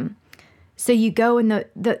 And so you go in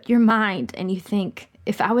your mind and you think,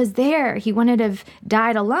 if I was there, he wouldn't have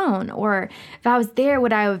died alone. Or if I was there,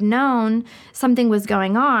 would I have known something was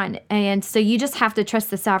going on? And so you just have to trust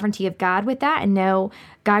the sovereignty of God with that and know,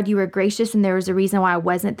 God, you were gracious and there was a reason why I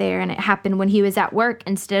wasn't there. And it happened when he was at work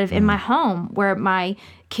instead of in my home where my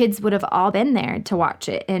kids would have all been there to watch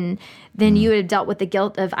it. And then you would have dealt with the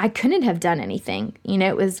guilt of, I couldn't have done anything.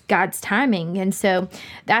 It was God's timing. And so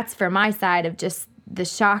that's for my side of just the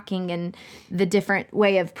shocking and the different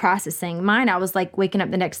way of processing. Mine, I was like waking up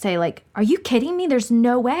the next day like, are you kidding me? There's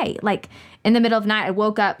no way. Like in the middle of the night, I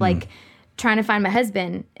woke up like trying to find my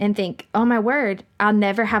husband and think, oh my word, I'll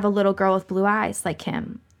never have a little girl with blue eyes like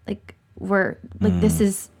him. Like it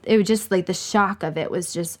was just like the shock of it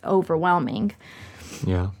was just overwhelming.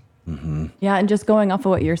 Yeah. Yeah, and just going off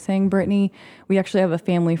of what you're saying, Brittany, we actually have a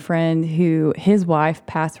family friend who his wife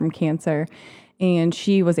passed from cancer. And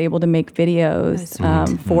she was able to make videos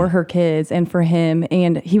for her kids and for him.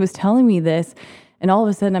 And he was telling me this, and all of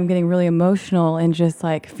a sudden I'm getting really emotional and just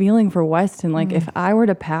like feeling for Weston. Like if I were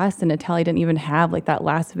to pass and Natalie didn't even have like that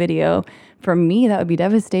last video, for me, that would be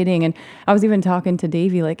devastating. And I was even talking to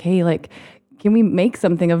Davey like, hey, like, can we make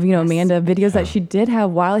something of, Amanda, videos that she did have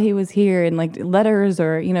while he was here and like letters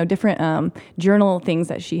or, different journal things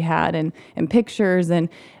that she had and pictures.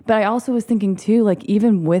 But I also was thinking too, like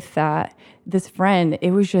even with that, this friend, it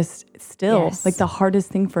was just still like the hardest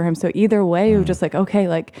thing for him. So either way, it was just like, okay,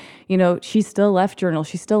 like, she still left journals.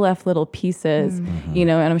 She still left little pieces,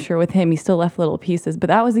 and I'm sure with him, he still left little pieces. But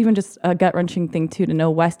that was even just a gut-wrenching thing too, to know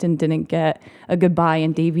Weston didn't get a goodbye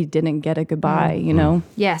and Davey didn't get a goodbye,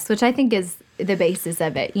 Yes, which I think is the basis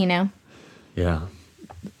of it, Yeah.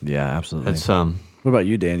 Yeah, absolutely. It's What about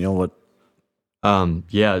you, Daniel? What?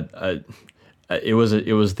 It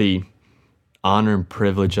was the honor and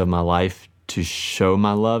privilege of my life to show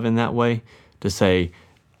my love in that way, to say,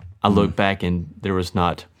 I look back and there was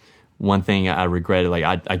not one thing I regretted. Like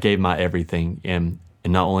I gave my everything, and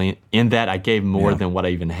And not only in that, I gave more Yeah. than what I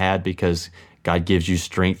even had, because God gives you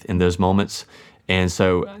strength in those moments. And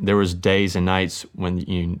so there was days and nights when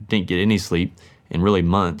you didn't get any sleep, and really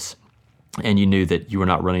months, and you knew that you were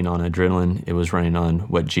not running on adrenaline. It was running on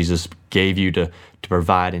what Jesus gave you to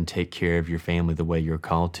provide and take care of your family the way you're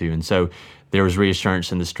called to. And so there was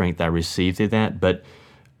reassurance in the strength I received through that. But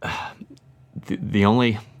the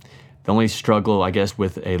only struggle, I guess,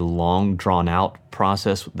 with a long, drawn-out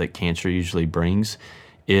process that cancer usually brings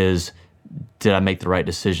is, did I make the right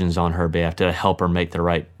decisions on her behalf? Did I help her make the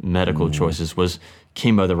right medical choices? Was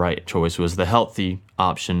chemo the right choice? Was the healthy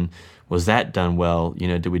option, was that done well?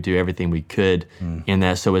 Did we do everything we could in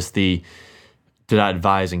that? So it's did I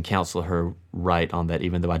advise and counsel her right on that,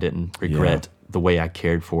 even though I didn't regret the way I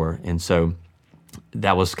cared for her? And so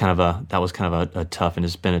that was kind of a tough, and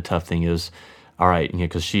it's been a tough thing, is, all right,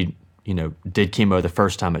 because she, did chemo the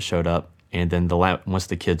first time it showed up, and then once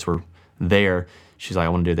the kids were there, she's like, I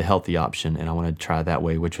want to do the healthy option, and I want to try that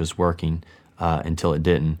way, which was working until it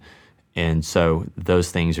didn't. And so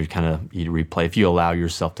those things are kind of, you replay. If you allow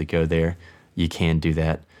yourself to go there, you can do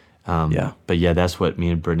that. But that's what me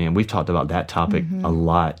and Brittany, and we've talked about that topic a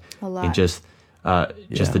lot. And just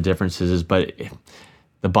the differences. But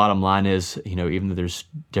the bottom line is, even though there's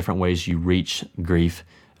different ways you reach grief,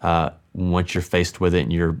 once you're faced with it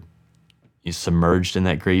and you're submerged in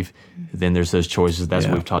that grief, then there's those choices. That's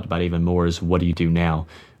what we've talked about even more, is what do you do now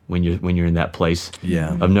when you're in that place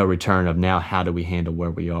of no return, of now how do we handle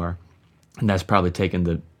where we are? And that's probably taken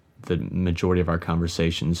the majority of our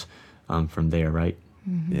conversations from there, right?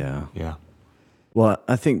 Yeah. Yeah. Well,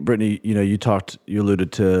 I think, Brittany, you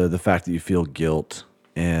alluded to the fact that you feel guilt,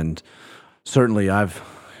 and certainly I've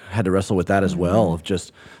had to wrestle with that as well, of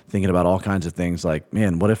just thinking about all kinds of things like,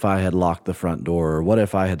 man, what if I had locked the front door, or what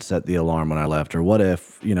if I had set the alarm when I left, or what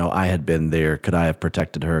if, I had been there? Could I have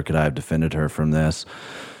protected her? Could I have defended her from this?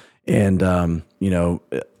 And,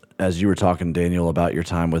 as you were talking, Daniel, about your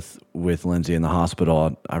time with Lindsay in the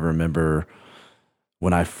hospital, I remember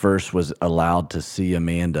when I first was allowed to see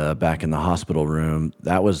Amanda back in the hospital room,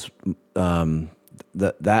 that was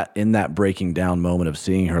that in that breaking down moment of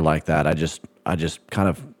seeing her like that, I just kind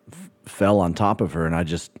of fell on top of her, and I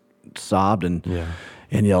just sobbed and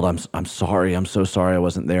yelled, I'm sorry. I'm so sorry I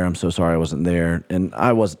wasn't there. I'm so sorry I wasn't there. And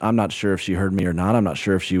I'm not sure if she heard me or not. I'm not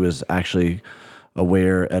sure if she was actually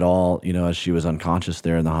aware at all, as she was unconscious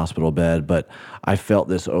there in the hospital bed, but I felt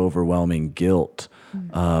this overwhelming guilt.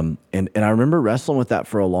 And I remember wrestling with that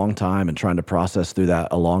for a long time and trying to process through that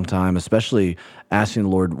a long time, especially asking the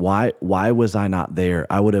Lord, why was I not there?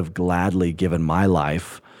 I would have gladly given my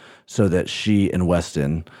life so that she and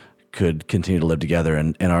Weston could continue to live together,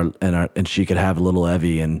 and she could have little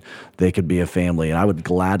Evie, and they could be a family. And I would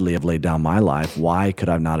gladly have laid down my life. Why could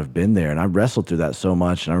I not have been there? And I wrestled through that so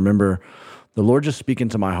much. And I remember the Lord just speaking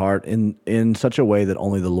to my heart in such a way that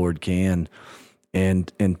only the Lord can,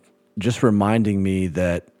 and just reminding me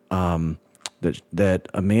that that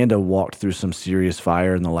Amanda walked through some serious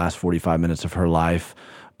fire in the last 45 minutes of her life,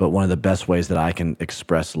 but one of the best ways that I can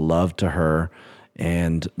express love to her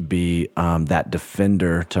and be that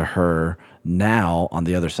defender to her now on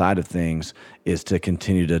the other side of things is to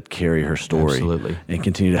continue to carry her story. Absolutely. And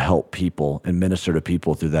continue to help people and minister to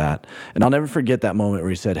people through that. And I'll never forget that moment where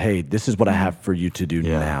he said, hey, this is what I have for you to do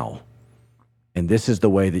now. And this is the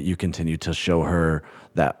way that you continue to show her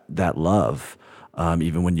that love,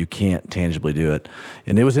 even when you can't tangibly do it.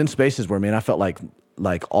 And it was in spaces where, man, I felt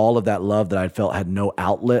like all of that love that I felt had no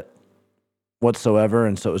outlet whatsoever.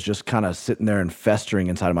 And so it was just kind of sitting there and festering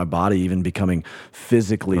inside of my body, even becoming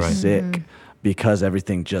physically sick because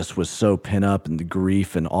everything just was so pent up, and the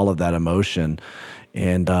grief and all of that emotion.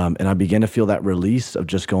 And I began to feel that release of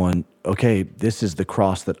just going, okay, this is the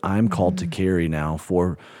cross that I'm called to carry now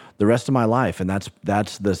for the rest of my life. And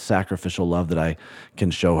that's the sacrificial love that I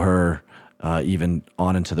can show her even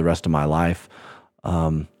on into the rest of my life.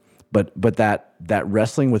 But that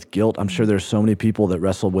wrestling with guilt, I'm sure there's so many people that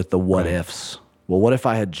wrestle with the what ifs. Well, what if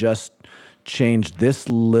I had just changed this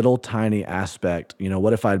little tiny aspect?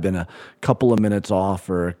 What if I had been a couple of minutes off,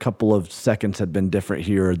 or a couple of seconds had been different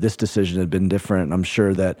here, or this decision had been different? And I'm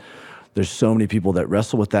sure that there's so many people that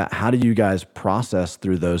wrestle with that. How do you guys process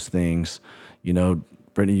through those things?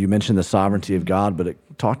 Brittany, you mentioned the sovereignty of God, but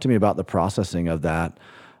talk to me about the processing of that.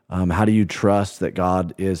 How do you trust that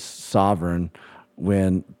God is sovereign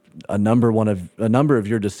when a number of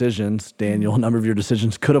your decisions, Daniel, a number of your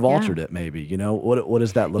decisions could have altered it maybe? What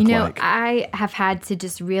does that look like? I have had to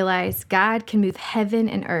just realize God can move heaven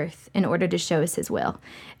and earth in order to show us his will.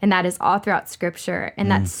 And that is all throughout Scripture.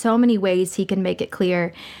 And that's so many ways he can make it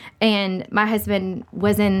clear. And my husband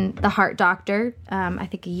was in the heart doctor, I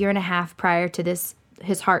think a year and a half prior to this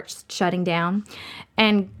his heart shutting down.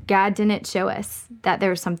 And God didn't show us that there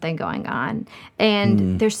was something going on.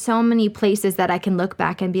 And there's so many places that I can look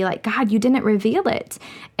back and be like, God, you didn't reveal it.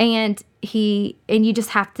 And you just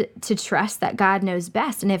have to trust that God knows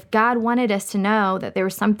best. And if God wanted us to know that there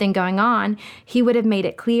was something going on, he would have made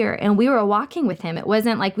it clear. And we were walking with him. It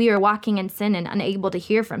wasn't like we were walking in sin and unable to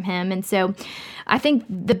hear from him. And so I think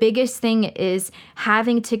the biggest thing is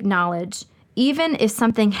having to acknowledge, even if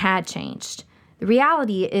something had changed, the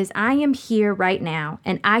reality is I am here right now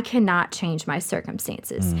and I cannot change my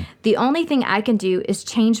circumstances. The only thing I can do is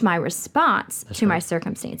change my response to my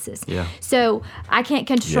circumstances. Yeah. So I can't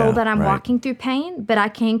control that I'm right. walking through pain, but I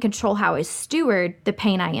can control how I steward the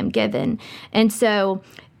pain I am given. And so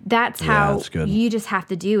that's how that's good. you just have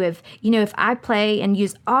to do. If I play and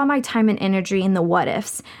use all my time and energy in the what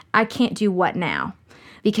ifs, I can't do what now,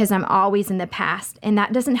 because I'm always in the past, and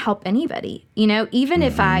that doesn't help anybody. Even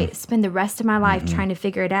if I spend the rest of my life trying to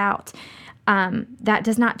figure it out, that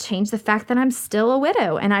does not change the fact that I'm still a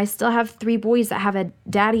widow and I still have 3 boys that have a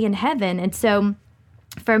daddy in heaven. And so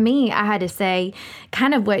for me, I had to say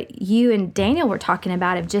kind of what you and Daniel were talking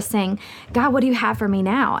about, of just saying, God, what do you have for me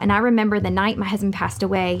now? And I remember the night my husband passed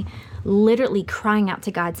away, literally crying out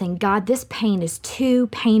to God, saying, God, this pain is too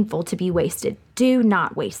painful to be wasted. Do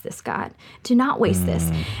not waste this, God. Do not waste this.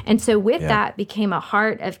 And so with that became a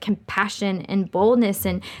heart of compassion and boldness.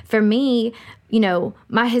 And for me,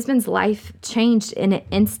 my husband's life changed in an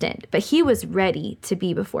instant, but he was ready to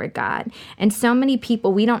be before God. And so many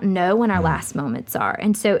people, we don't know when our last moments are.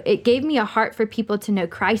 And so it gave me a heart for people to know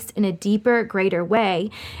Christ in a deeper, greater way.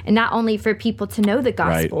 And not only for people to know the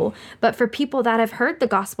gospel, but for people that have heard the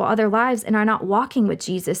gospel all their lives and are not walking with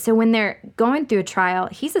Jesus. So when they're going through a trial,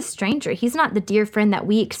 he's a stranger. He's not the dear friend that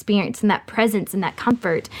we experience, and that presence and that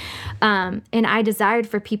comfort. And I desired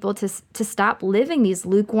for people to stop living these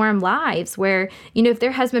lukewarm lives where, if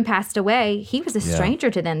their husband passed away, he was a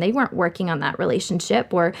stranger to them. They weren't working on that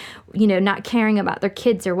relationship, or, not caring about their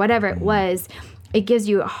kids or whatever it was. It gives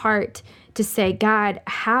you a heart to say, God,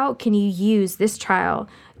 how can you use this trial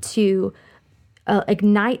to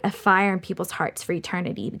ignite a fire in people's hearts for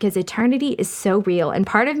eternity? Because eternity is so real. And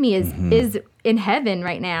part of me is in heaven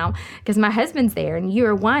right now because my husband's there and you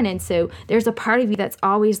are one. And so there's a part of you that's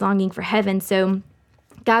always longing for heaven. So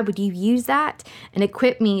God, would you use that and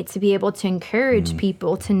equip me to be able to encourage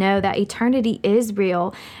people to know that eternity is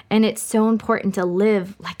real, and it's so important to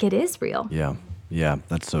live like it is real. Yeah,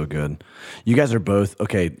 that's so good. You guys are both,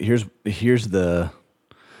 okay, here's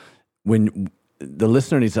when the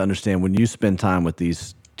listener needs to understand, when you spend time with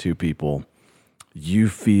these two people, you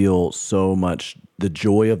feel so much, the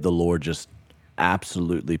joy of the Lord just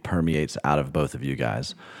absolutely permeates out of both of you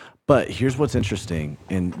guys. But here's what's interesting.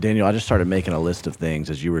 And Daniel, I just started making a list of things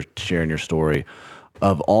as you were sharing your story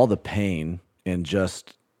of all the pain in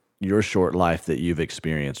just your short life that you've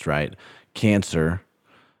experienced, right? Cancer,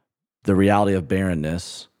 the reality of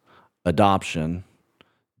barrenness, adoption,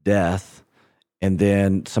 death, and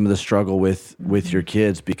then some of the struggle with your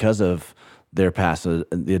kids because of their past,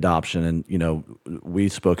 the adoption. And, we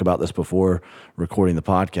spoke about this before recording the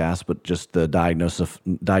podcast, but just the diagnosis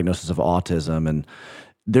of autism. And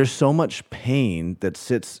there's so much pain that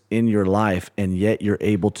sits in your life, and yet you're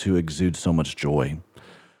able to exude so much joy.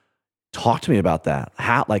 Talk to me about that.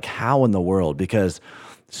 How in the world? Because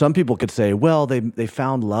some people could say, well, they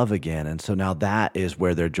found love again, and so now that is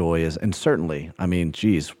where their joy is. And certainly,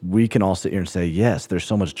 we can all sit here and say, yes, there's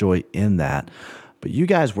so much joy in that. But you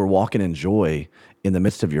guys were walking in joy in the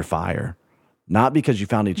midst of your fire, not because you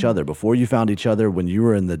found each other. Before you found each other, when you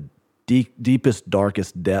were in the deepest,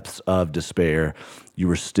 darkest depths of despair, you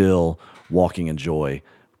were still walking in joy.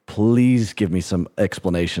 Please give me some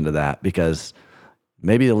explanation to that, because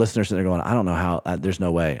maybe the listeners sitting there going, I don't know how, there's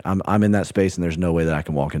no way. I'm in that space and there's no way that I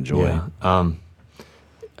can walk in joy. Yeah.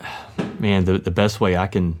 Man, the best way I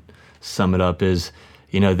can sum it up is,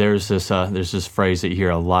 there's this phrase that you hear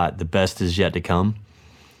a lot, the best is yet to come.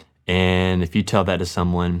 And if you tell that to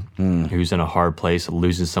someone who's in a hard place,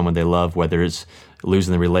 losing someone they love, whether it's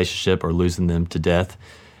losing the relationship or losing them to death,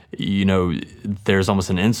 there's almost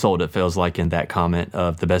an insult, it feels like, in that comment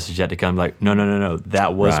of the best is yet to come. Like, no,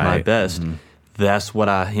 that was my best. Mm-hmm. That's what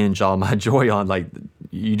I hinge all my joy on. Like,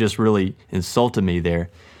 you just really insulted me there.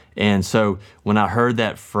 And so when I heard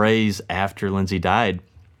that phrase after Lindsay died,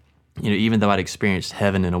 even though I'd experienced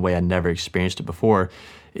heaven in a way I'd never experienced it before,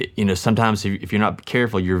 sometimes if you're not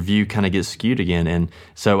careful, your view kind of gets skewed again. And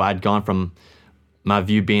so I'd gone from my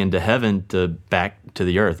view being to heaven to back to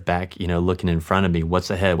the earth, back, looking in front of me. What's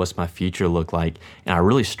ahead? What's my future look like? And I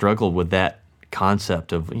really struggled with that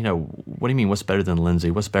concept of, what do you mean? What's better than Lindsay?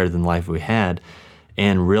 What's better than the life we had?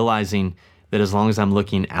 And realizing that as long as I'm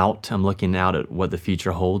looking out at what the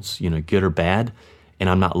future holds, good or bad, and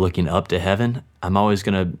I'm not looking up to heaven, I'm always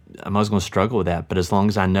gonna struggle with that. But as long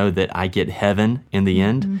as I know that I get heaven in the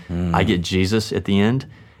end, I get Jesus at the end,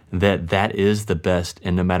 that is the best.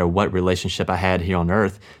 And no matter what relationship I had here on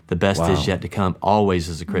earth, the best is yet to come, always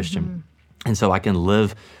as a Christian. And so I can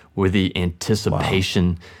live with the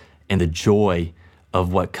anticipation and the joy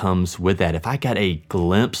of what comes with that. If I got a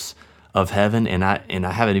glimpse of heaven and I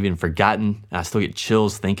haven't even forgotten, I still get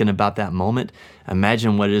chills thinking about that moment,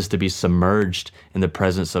 imagine what it is to be submerged in the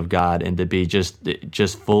presence of God and to be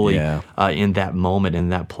just fully in that moment, in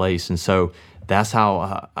that place. And so that's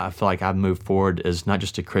how I feel like I've moved forward as not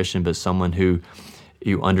just a Christian, but someone who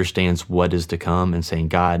understands what is to come and saying,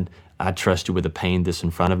 God, I trust you with the pain that's in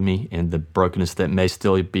front of me and the brokenness that may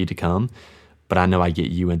still be to come, but I know I get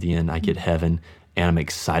you in the end. I get heaven, and I'm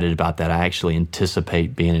excited about that. I actually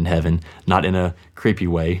anticipate being in heaven, not in a creepy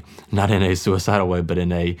way, not in a suicidal way, but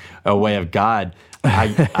in a way of God. I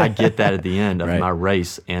get that at the end of my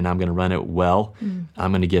race, and I'm going to run it well.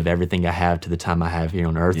 I'm going to give everything I have to the time I have here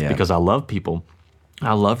on earth because I love people.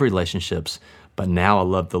 I love relationships, but now I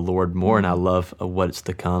love the Lord more, and I love what's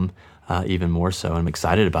to come even more so. I'm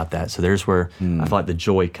excited about that. So there's where I feel like the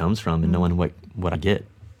joy comes from in knowing what I get.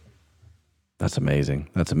 That's amazing.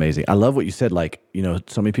 That's amazing. I love what you said. Like,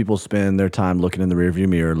 so many people spend their time looking in the rearview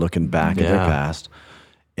mirror, looking back at their past.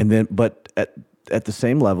 And then, but at the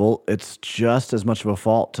same level, it's just as much of a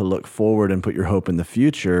fault to look forward and put your hope in the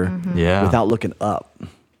future without looking up.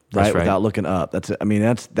 Right? Without looking up.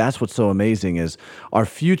 That's what's so amazing is our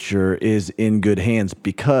future is in good hands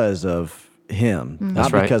because of him,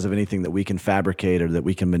 not because of anything that we can fabricate or that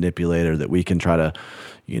we can manipulate or that we can try to,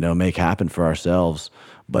 make happen for ourselves.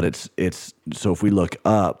 But it's so if we look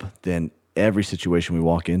up, then every situation we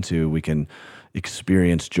walk into, we can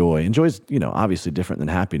experience joy. And joy is, obviously different than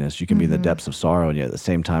happiness. You can be in the depths of sorrow and yet at the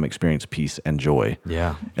same time experience peace and joy.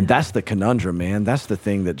 Yeah. And that's the conundrum, man. That's the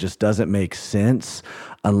thing that just doesn't make sense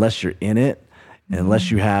unless you're in it,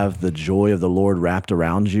 unless you have the joy of the Lord wrapped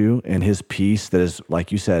around you and his peace that is,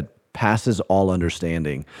 like you said, passes all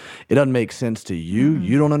understanding. It doesn't make sense to you.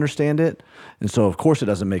 You don't understand it. And so, of course, it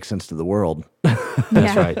doesn't make sense to the world.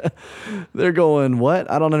 That's right. They're going, what?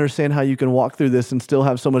 I don't understand how you can walk through this and still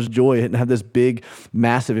have so much joy and have this big,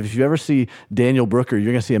 massive. If you ever see Daniel Brooker,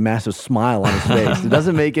 you're going to see a massive smile on his face. It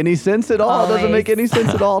doesn't make any sense at all. It doesn't make any sense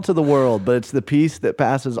at all to the world. But it's the peace that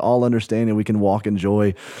passes all understanding. We can walk in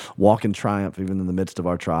joy, walk in triumph, even in the midst of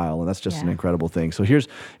our trial. And that's just an incredible thing. So here's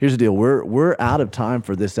the deal. We're out of time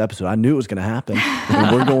for this episode. I knew it was going to happen.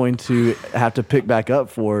 And we're going to have to pick back up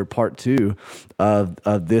for part 2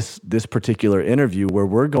 of this particular interview, where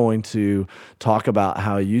we're going to talk about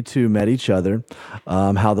how you two met each other,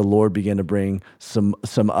 how the Lord began to bring some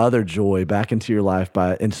other joy back into your life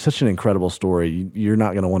in such an incredible story. You're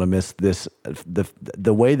not going to want to miss this.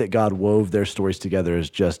 The way that God wove their stories together is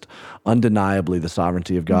just undeniably the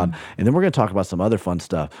sovereignty of God. And then we're going to talk about some other fun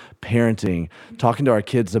stuff, parenting, talking to our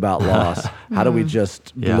kids about loss. How do we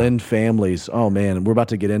just blend families? Oh man, we're about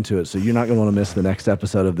to get into it. So you're not going to want to miss the next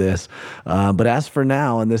episode of this. But as for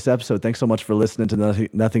now, in this episode, thanks so much for listening to the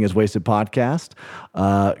Nothing is Wasted podcast.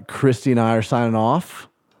 Kristi and I are signing off.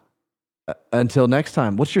 Until next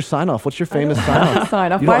time. What's your sign off? What's your famous sign off?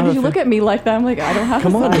 Sign off. Why did you look at me like that? I'm like, I don't have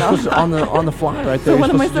a sign off. on the fly right there. So what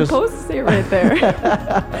am I supposed to say right there?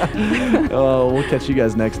 Oh, we'll catch you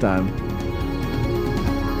guys next time.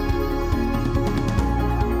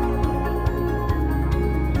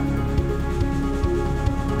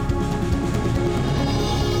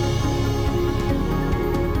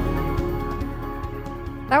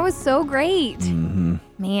 That was so great.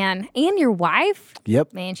 Man. And your wife?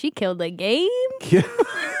 Yep. Man, she killed the game.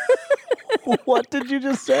 What did you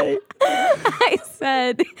just say? I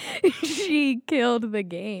said she killed the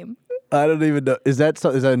game. I don't even know. Is that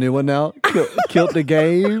a new one now? Killed the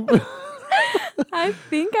game? I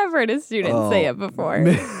think I've heard a student say it before.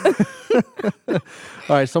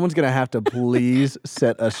 All right, someone's going to have to please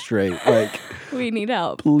set us straight. We need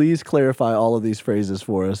help. Please clarify all of these phrases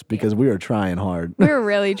for us because we are trying hard. We're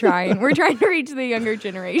really trying. We're trying to reach the younger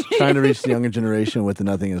generation. Trying to reach the younger generation with the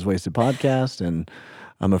Nothing is Wasted podcast, and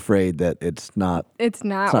I'm afraid that it's not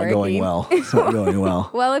going well. It's not going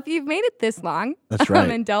well. Well, if you've made it this long, that's right,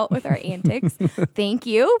 and dealt with our antics, thank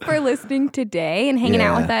you for listening today and hanging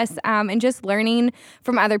out with us and just learning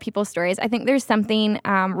from other people's stories. I think there's something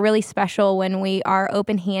really special when we are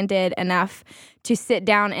open-handed enough to sit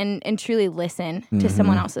down and truly listen to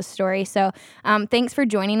someone else's story. So thanks for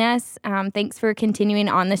joining us. Thanks for continuing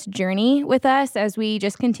on this journey with us as we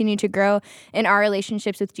just continue to grow in our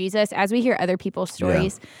relationships with Jesus as we hear other people's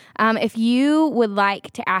stories. If you would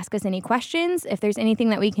like to ask us any questions, if there's anything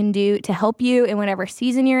that we can do to help you in whatever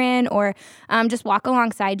season you're in, or just walk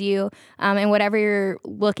alongside you in whatever you're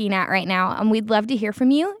looking at right now, we'd love to hear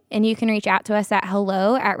from you. And you can reach out to us at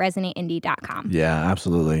hello@resonateindie.com. Yeah,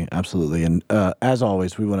 absolutely. Absolutely. And as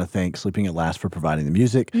always, we want to thank Sleeping at Last for providing the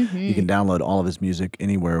music. You can download all of his music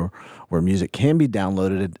anywhere where music can be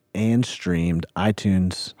downloaded and streamed,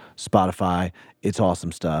 iTunes, Spotify. It's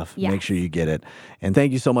awesome stuff. Yeah. Make sure you get it. And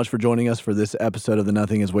thank you so much for joining us for this episode of the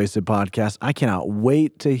Nothing is Wasted podcast. I cannot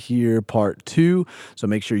wait to hear part 2. So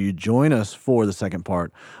make sure you join us for the second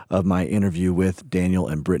part of my interview with Daniel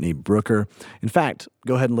and Brittany Brooker. In fact,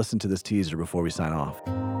 go ahead and listen to this teaser before we sign off.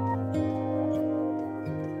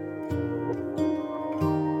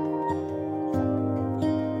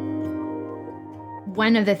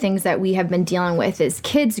 One of the things that we have been dealing with is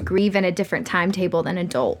kids grieve in a different timetable than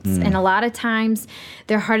adults. And a lot of times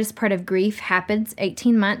their hardest part of grief happens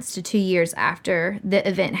 18 months to 2 years after the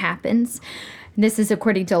event happens. This is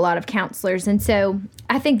according to a lot of counselors. And so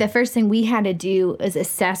I think the first thing we had to do is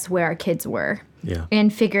assess where our kids were. Yeah.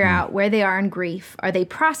 And figure out where they are in grief. Are they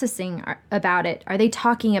processing about it? Are they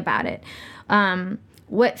talking about it?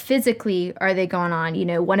 What physically are they going on? You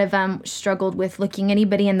know, one of them struggled with looking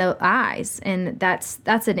anybody in the eyes, and that's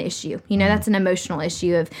an issue. You know, that's an emotional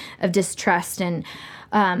issue of distrust. And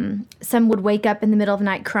some would wake up in the middle of the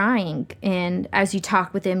night crying, and as you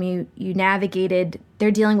talked with them, you navigated.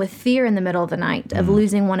 They're dealing with fear in the middle of the night of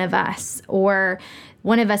losing one of us, or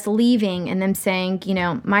one of us leaving and them saying, you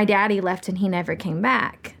know, my daddy left and he never came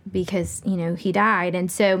back because, you know, he died.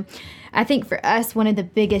 And so I think for us, one of the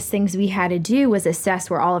biggest things we had to do was assess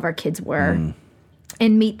where all of our kids were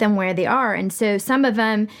and meet them where they are. And so some of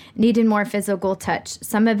them needed more physical touch.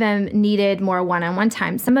 Some of them needed more one-on-one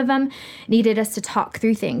time. Some of them needed us to talk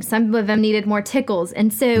through things. Some of them needed more tickles.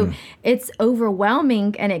 And so it's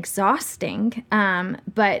overwhelming and exhausting.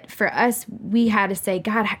 But for us, we had to say,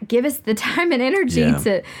 God, give us the time and energy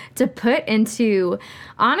to put into,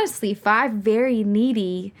 honestly, 5 very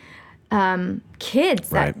needy kids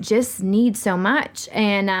that just need so much.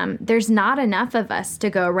 And there's not enough of us to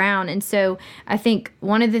go around. And so I think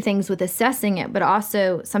one of the things with assessing it, but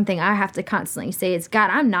also something I have to constantly say is, God,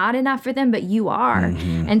 I'm not enough for them, but you are.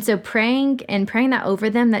 And so praying that over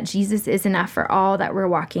them, that Jesus is enough for all that we're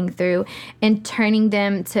walking through, and turning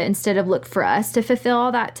them to, instead of look for us to fulfill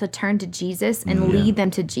all that, to turn to Jesus and lead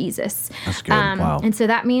them to Jesus. That's good. Wow. And so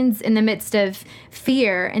that means in the midst of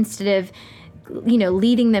fear, instead of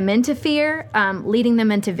leading them into fear, leading them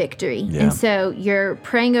into victory. Yeah. And so you're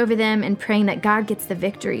praying over them and praying that God gets the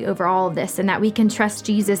victory over all of this, and that we can trust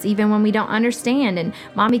Jesus even when we don't understand. And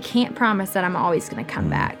mommy can't promise that I'm always going to come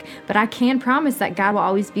back, but I can promise that God will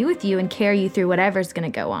always be with you and carry you through whatever's going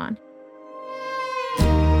to go on.